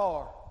too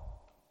far.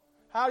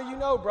 How do you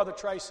know, Brother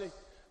Tracy?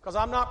 Because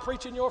I'm not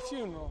preaching your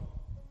funeral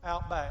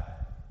out back.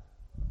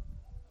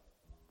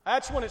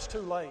 That's when it's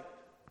too late.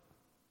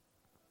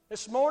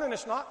 This morning,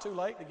 it's not too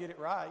late to get it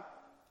right.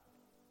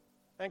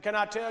 And can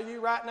I tell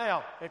you right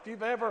now, if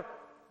you've ever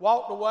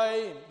walked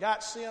away and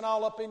got sin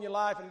all up in your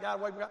life and got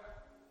away from God,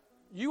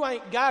 you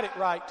ain't got it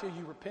right till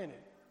you repented.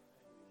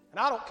 And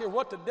I don't care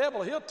what the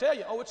devil, he'll tell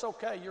you, oh, it's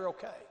okay, you're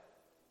okay.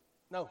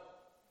 No.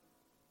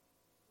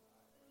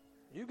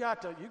 You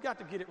got to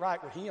get it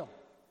right with him,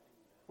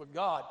 with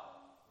God.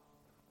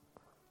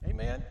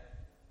 Amen?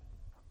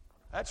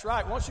 That's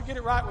right. Once you get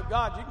it right with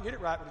God, you can get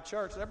it right with the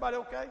church. Is everybody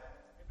okay?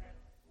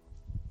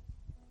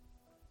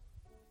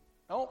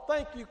 Don't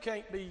think you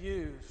can't be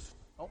used.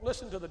 Don't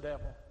listen to the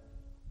devil.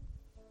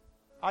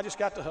 I just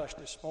got to hush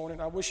this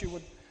morning. I wish you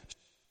would